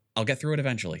 I'll get through it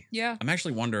eventually. Yeah. I'm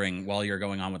actually wondering, while you're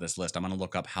going on with this list, I'm going to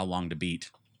look up how long to beat.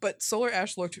 But Solar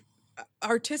Ash looked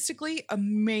artistically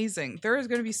amazing. There is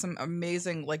going to be some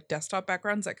amazing like desktop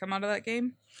backgrounds that come out of that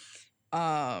game.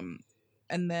 And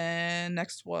then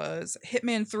next was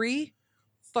Hitman 3.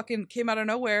 Fucking came out of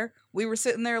nowhere. We were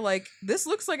sitting there like, this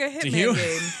looks like a Hitman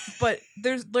game, but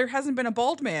there hasn't been a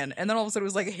bald man. And then all of a sudden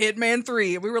it was like Hitman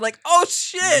 3. And we were like, oh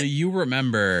shit. Do you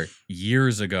remember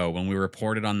years ago when we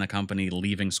reported on the company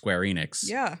leaving Square Enix?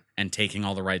 Yeah. And taking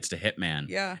all the rights to Hitman?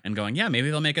 Yeah. And going, yeah, maybe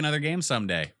they'll make another game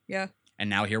someday. Yeah. And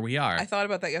now here we are. I thought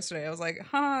about that yesterday. I was like,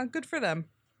 good for them.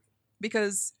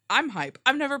 Because I'm hype.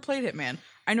 I've never played Hitman.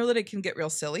 I know that it can get real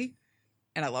silly.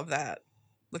 And I love that.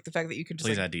 Like the fact that you can just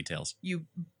please add details. You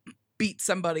beat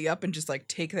somebody up and just like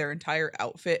take their entire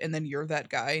outfit and then you're that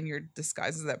guy and you're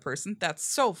disguised as that person. That's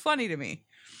so funny to me.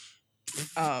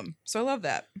 So I love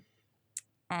that.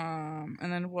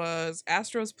 And then was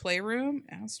Astro's Playroom.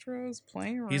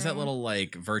 He's that little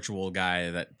like virtual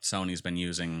guy that Sony's been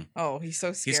using. Oh, he's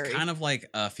so scary. He's kind of like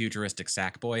a futuristic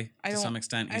Sackboy to some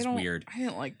extent. He's weird. I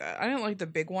didn't like that. I didn't like the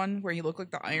big one where he looked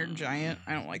like the Iron Giant.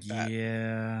 I don't like that.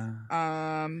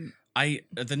 Yeah.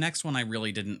 The next one I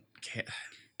really didn't care.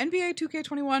 NBA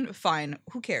 2K21, fine.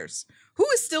 Who cares? Who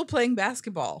is still playing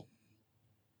basketball?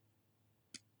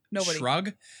 Nobody.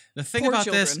 Shrug. The thing about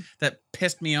this that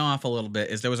pissed me off a little bit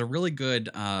is there was a really good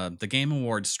the Game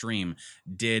Awards stream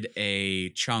did a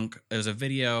chunk. It was a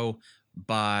video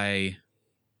by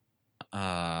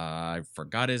I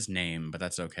forgot his name, but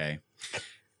that's okay.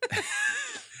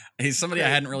 He's somebody I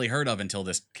hadn't really heard of until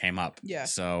this came up. Yeah.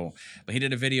 So, but he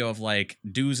did a video of like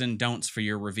do's and don'ts for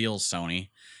your reveals, Sony,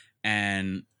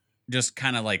 and just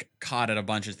kind of like caught at a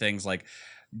bunch of things like,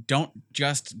 don't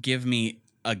just give me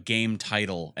a game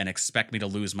title and expect me to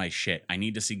lose my shit. I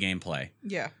need to see gameplay.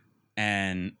 Yeah.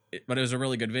 But it was a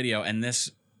really good video, and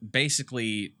this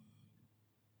basically,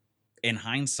 in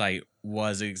hindsight,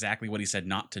 was exactly what he said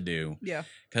not to do. Yeah.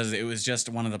 Because it was just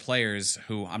one of the players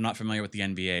who, I'm not familiar with the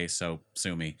NBA, so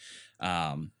sue me.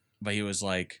 But he was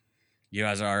like, you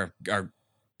guys are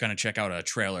Gonna check out a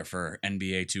trailer for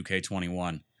NBA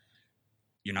 2K21.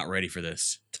 You're not ready for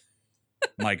this.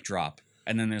 Mic drop.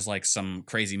 And then there's like some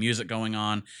crazy music going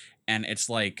on. And it's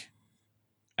like,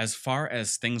 as far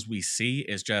as things we see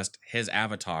is just his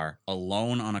avatar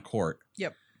alone on a court.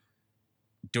 Yep.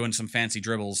 Doing some fancy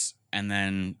dribbles and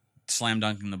then slam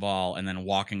dunking the ball and then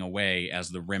walking away as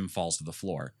the rim falls to the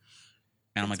floor.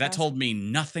 And I'm like, that told me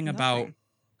nothing about...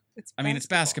 It's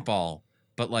basketball,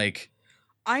 but like...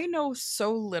 I know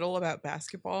so little about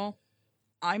basketball.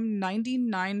 I'm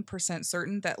 99%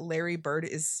 certain that Larry Bird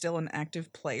is still an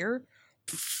active player.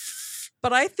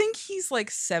 But I think he's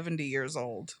like 70 years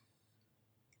old.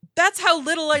 That's how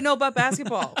little I know about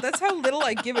basketball. That's how little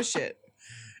I give a shit.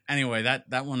 Anyway,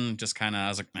 that one just kind of, I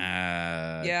was like,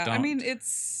 yeah, don't. I mean,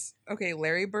 it's... Okay,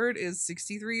 Larry Bird is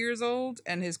 63 years old,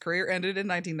 and his career ended in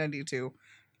 1992.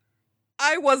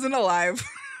 I wasn't alive.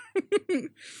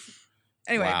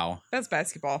 Anyway, wow. That's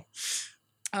basketball.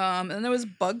 And then there was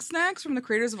Bug Snacks from the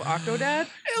creators of Octodad.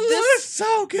 Looks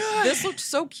so good. This looked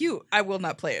so cute. I will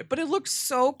not play it, but it looked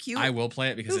so cute. I will play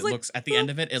it because it looks, at the end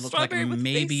of it, it looked like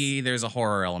maybe there's a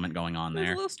horror element going on there.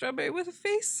 There's a little strawberry with a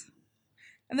face.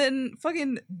 And then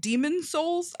fucking Demon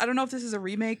Souls. I don't know if this is a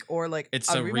remake or like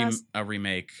it's a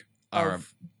remake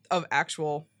of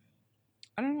actual.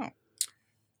 I don't know.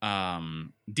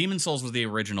 Demon Souls was the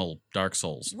original Dark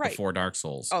Souls before Dark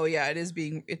Souls. Oh yeah,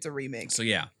 it's a remake. So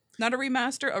yeah. Not a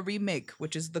remaster, a remake,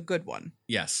 which is the good one.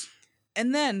 Yes.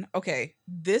 And then, okay,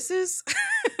 this is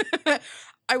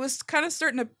I was kind of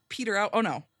starting to peter out. Oh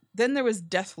no. Then there was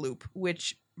Deathloop,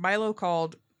 which Milo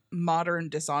called Modern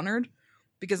Dishonored,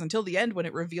 because until the end when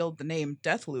it revealed the name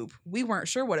Deathloop, we weren't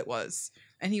sure what it was.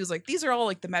 And he was like, these are all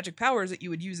like the magic powers that you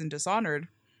would use in Dishonored.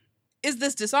 Is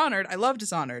this Dishonored? I love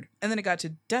Dishonored. And then it got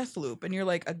to Deathloop, and you're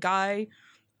like a guy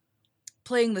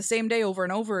playing the same day over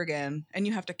and over again, and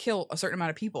you have to kill a certain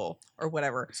amount of people or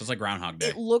whatever. So it's like Groundhog Day.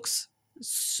 It looks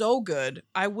so good.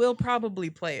 I will probably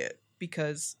play it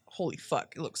because holy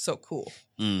fuck, it looks so cool.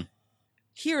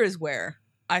 Here is where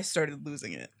I started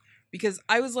losing it, because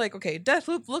I was like, okay,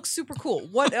 Deathloop looks super cool.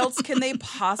 What else can they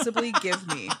possibly give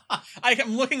me?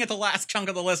 I'm looking at the last chunk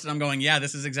of the list and I'm going, yeah,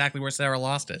 this is exactly where Sarah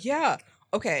lost it. Yeah.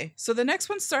 Okay, so the next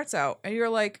one starts out and you're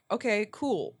like, okay,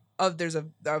 cool. There's a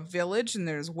village and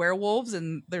there's werewolves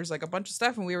and there's like a bunch of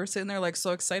stuff, and we were sitting there like so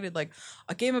excited, like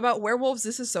a game about werewolves.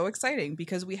 This is so exciting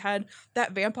because we had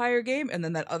that vampire game and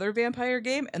then that other vampire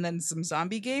game and then some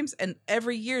zombie games, and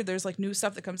every year there's like new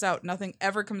stuff that comes out. Nothing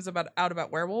ever comes out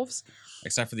about werewolves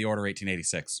except for the Order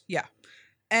 1886. Yeah.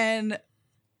 And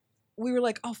we were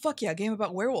like, oh fuck yeah, game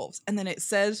about werewolves. And then it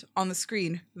says on the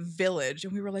screen village,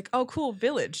 and we were like, oh cool,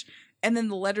 village. And then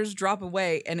the letters drop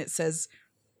away and it says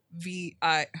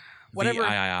VI whatever.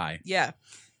 VII. Yeah.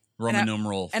 Roman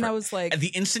numeral. And I was like, the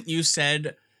instant you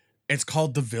said it's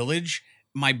called The Village,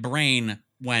 my brain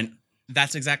went,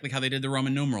 that's exactly how they did the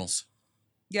Roman numerals.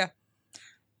 Yeah.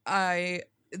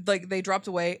 They dropped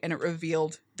away and it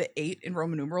revealed the 8 in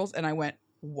Roman numerals, and I went,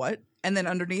 what? And then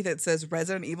underneath it says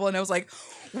Resident Evil, and I was like,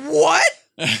 what?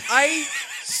 We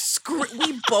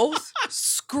both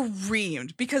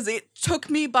screamed because it took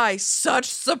me by such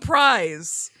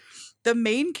surprise. The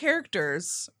main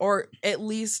characters, or at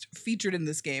least featured in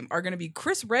this game, are going to be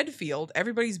Chris Redfield,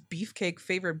 everybody's beefcake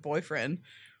favorite boyfriend,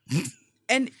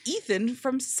 and Ethan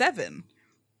from Seven.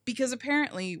 Because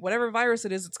apparently, whatever virus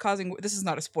it is, it's causing... This is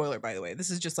not a spoiler, by the way.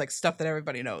 This is just like stuff that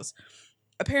everybody knows.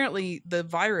 Apparently, the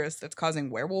virus that's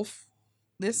causing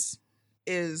werewolf-ness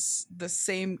is the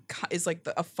same... is like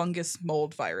a fungus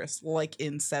mold virus, like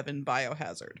in Seven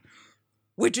Biohazard.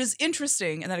 Which is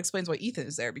interesting, and that explains why Ethan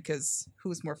is there, because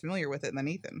who's more familiar with it than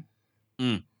Ethan?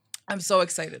 I'm so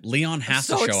excited. Leon has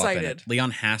to show up in it.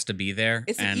 Leon has to be there.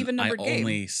 It's an even numbered game.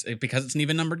 Because it's an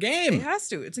even numbered game. It has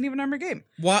to. It's an even numbered game.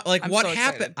 What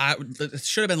happened? It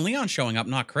should have been Leon showing up,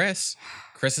 not Chris.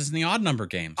 Chris is in the odd number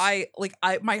games.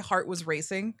 My heart was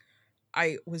racing.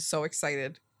 I was so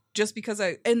excited. Just because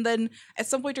and then at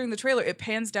some point during the trailer, it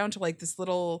pans down to like this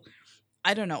little...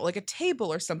 I don't know, like a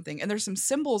table or something, and there's some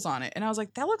symbols on it. And I was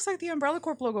like, that looks like the Umbrella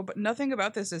Corp logo, but nothing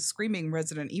about this is screaming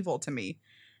Resident Evil to me.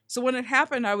 So when it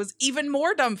happened, I was even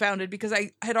more dumbfounded because I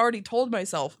had already told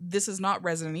myself, this is not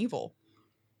Resident Evil.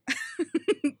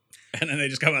 And then they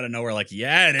just come out of nowhere like,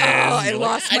 yeah, it is. Oh, I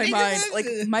lost my mind. Like,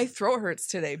 my throat hurts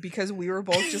today because we were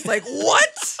both just like,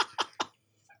 what?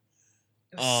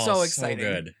 So exciting.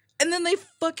 So good. And then they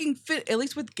fucking at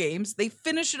least with games, they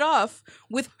finish it off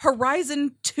with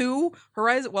Horizon 2.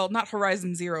 Not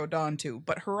Horizon Zero Dawn 2,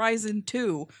 but Horizon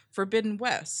 2 Forbidden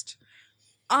West.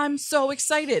 I'm so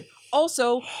excited.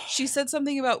 Also, she said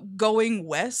something about going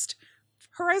west.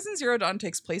 Horizon Zero Dawn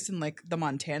takes place in like the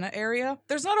Montana area.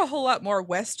 There's not a whole lot more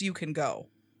west you can go.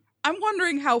 I'm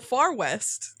wondering how far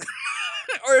west,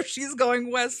 or if she's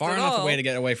going west far at enough all. away to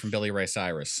get away from Billy Ray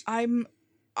Cyrus. I'm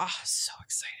so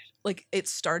excited. Like, it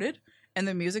started, and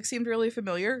the music seemed really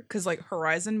familiar, because, like,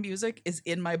 Horizon music is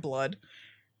in my blood.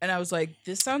 And I was like,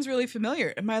 this sounds really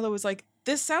familiar. And Milo was like,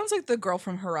 this sounds like the girl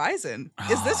from Horizon.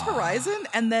 Is this Horizon?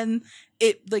 And then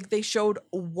they showed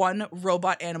one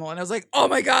robot animal, and I was like, oh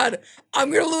my god,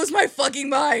 I'm gonna lose my fucking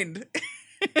mind.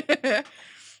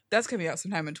 That's coming out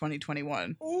sometime in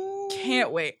 2021. Ooh.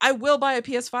 Can't wait. I will buy a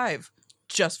PS5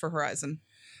 just for Horizon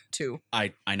 2.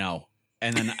 I know.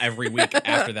 And then every week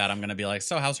after that, I'm going to be like,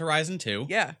 so how's Horizon 2?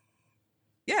 Yeah.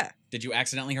 Did you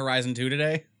accidentally Horizon 2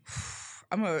 today?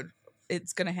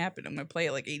 It's going to happen. I'm going to play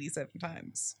it like 87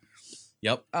 times.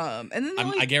 Yep. And then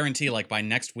I guarantee, like, by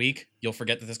next week, you'll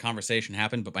forget that this conversation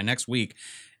happened, but by next week,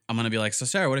 I'm going to be like, so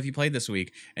Sarah, what have you played this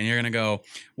week? And you're going to go,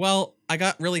 well, I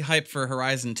got really hyped for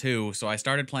Horizon 2, so I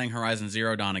started playing Horizon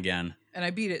Zero Dawn again. And I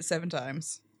beat it 7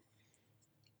 times.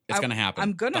 It's going to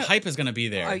happen. The hype is going to be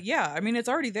there. Yeah, I mean, it's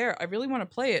already there. I really want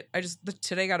to play it.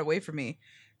 Today got away from me.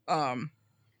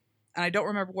 And I don't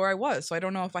remember where I was, so I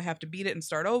don't know if I have to beat it and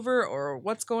start over or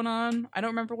what's going on. I don't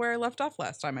remember where I left off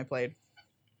last time I played.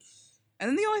 And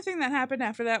then the only thing that happened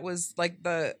after that was like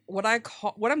what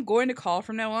I'm going to call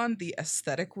from now on the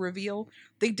aesthetic reveal.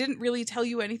 They didn't really tell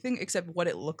you anything except what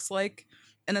it looks like,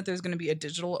 and that there's going to be a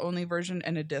digital only version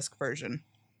and a disc version,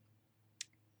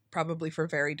 probably for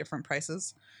very different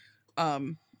prices.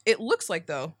 It looks like,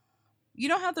 though, you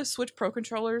know how the Switch Pro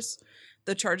controllers,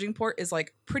 the charging port is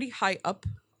like pretty high up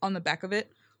on the back of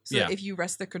it, so that if you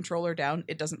rest the controller down,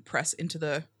 it doesn't press into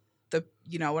the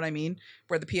you know what I mean,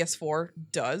 where the PS4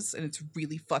 does, and it's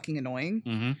really fucking annoying.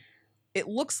 Mm-hmm. It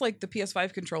looks like the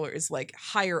PS5 controller is like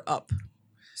higher up,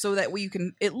 so that way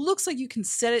it looks like you can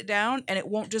set it down and it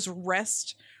won't just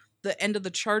rest the end of the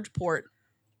charge port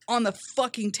on the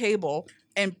fucking table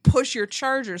and push your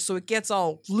charger so it gets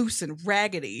all loose and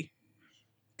raggedy,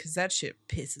 because that shit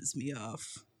pisses me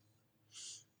off.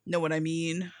 Know what I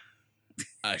mean?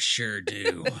 I sure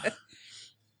do.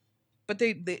 But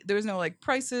there's no like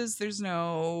prices, there's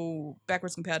no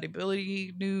backwards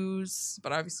compatibility news,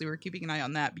 but obviously we're keeping an eye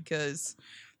on that because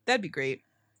that'd be great.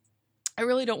 I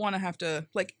really don't want to have to,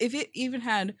 like, if it even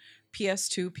had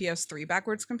PS2, PS3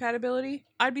 backwards compatibility,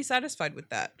 I'd be satisfied with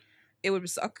that. It would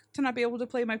suck to not be able to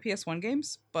play my PS1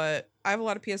 games, but I have a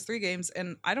lot of PS3 games,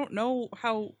 and I don't know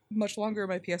how much longer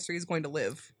my PS3 is going to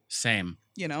live. Same.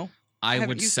 You know? I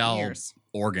would sell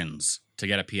organs to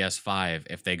get a PS5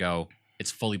 if they go, it's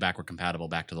fully backward compatible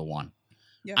back to the 1.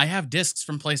 Yeah. I have discs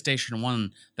from PlayStation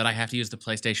 1 that I have to use the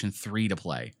PlayStation 3 to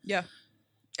play. Yeah.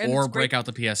 And or break out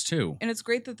the PS2. And it's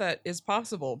great that is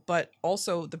possible, but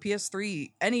also the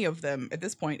PS3, any of them at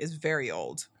this point, is very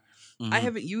old. Mm-hmm. I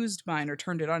haven't used mine or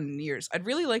turned it on in years. I'd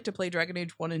really like to play Dragon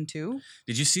Age 1 and 2.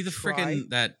 Did you see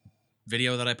that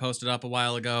video that I posted up a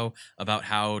while ago about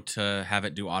how to have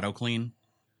it do auto clean?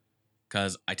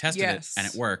 Because I tested it and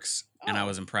it works, and I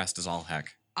was impressed as all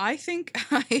heck. I think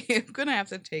I am going to have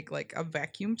to take like a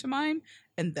vacuum to mine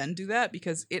and then do that,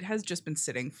 because it has just been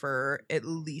sitting for at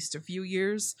least a few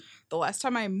years. The last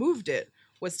time I moved it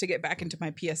was to get back into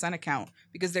my PSN account,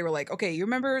 because they were like, okay, you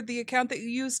remember the account that you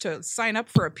used to sign up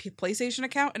for a PlayStation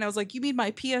account? And I was like, you mean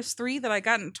my PS3 that I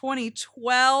got in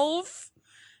 2012?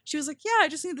 She was like, yeah, I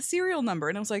just need the serial number.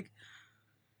 And I was like,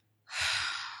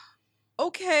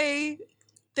 okay,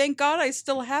 thank God I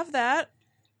still have that.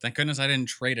 Thank goodness I didn't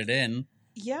trade it in.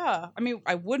 Yeah, I mean,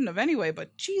 I wouldn't have anyway,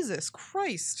 but Jesus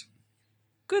Christ.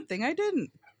 Good thing I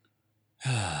didn't.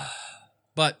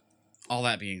 But all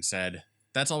that being said,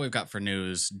 that's all we've got for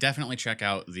news. Definitely check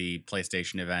out the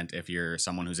PlayStation event if you're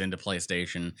someone who's into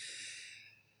PlayStation.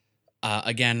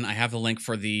 Again, I have the link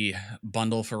for the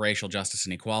bundle for racial justice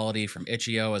and equality from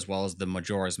Itch.io, as well as the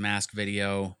Majora's Mask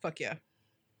video. Fuck yeah.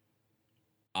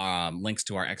 Links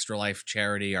to our Extra Life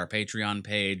charity, our Patreon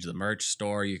page, the merch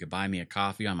store. You could buy me a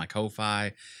coffee on my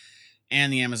Ko-Fi.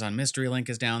 And the Amazon Mystery link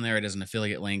is down there. It is an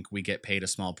affiliate link. We get paid a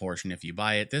small portion if you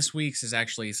buy it. This week's is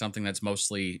actually something that's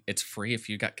mostly, it's free if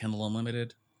you got Kindle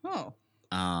Unlimited. Oh.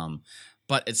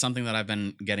 But it's something that I've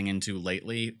been getting into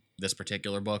lately, this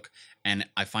particular book, and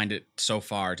I find it so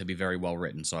far to be very well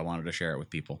written, so I wanted to share it with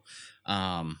people.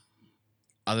 Other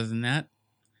than that,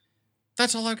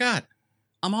 that's all I've got.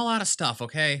 I'm all out of stuff,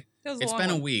 okay? It's been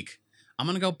a week. I'm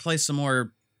going to go play some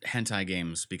more hentai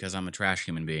games because I'm a trash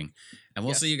human being. And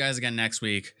we'll see you guys again next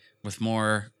week with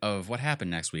more of what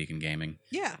happened next week in gaming.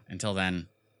 Yeah. Until then,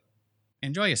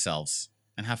 enjoy yourselves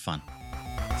and have fun.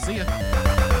 See ya.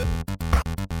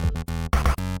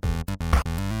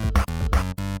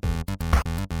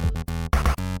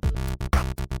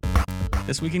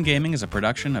 This Week in Gaming is a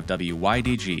production of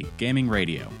WYDG Gaming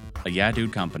Radio. a Yeah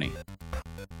Dude company.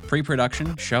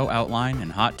 Pre-production, show outline,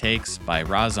 and hot takes by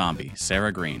Raw Zombie,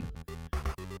 Sarah Green.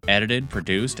 Edited,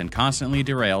 produced, and constantly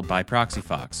derailed by Proxy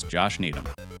Fox, Josh Needham.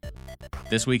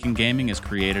 This Week in Gaming is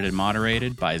created and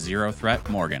moderated by Zero Threat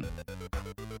Morgan.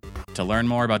 To learn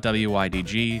more about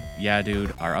WYDG, Yeah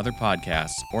Dude, our other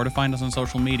podcasts, or to find us on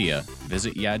social media,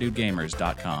 visit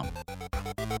YeahDudeGamers.com.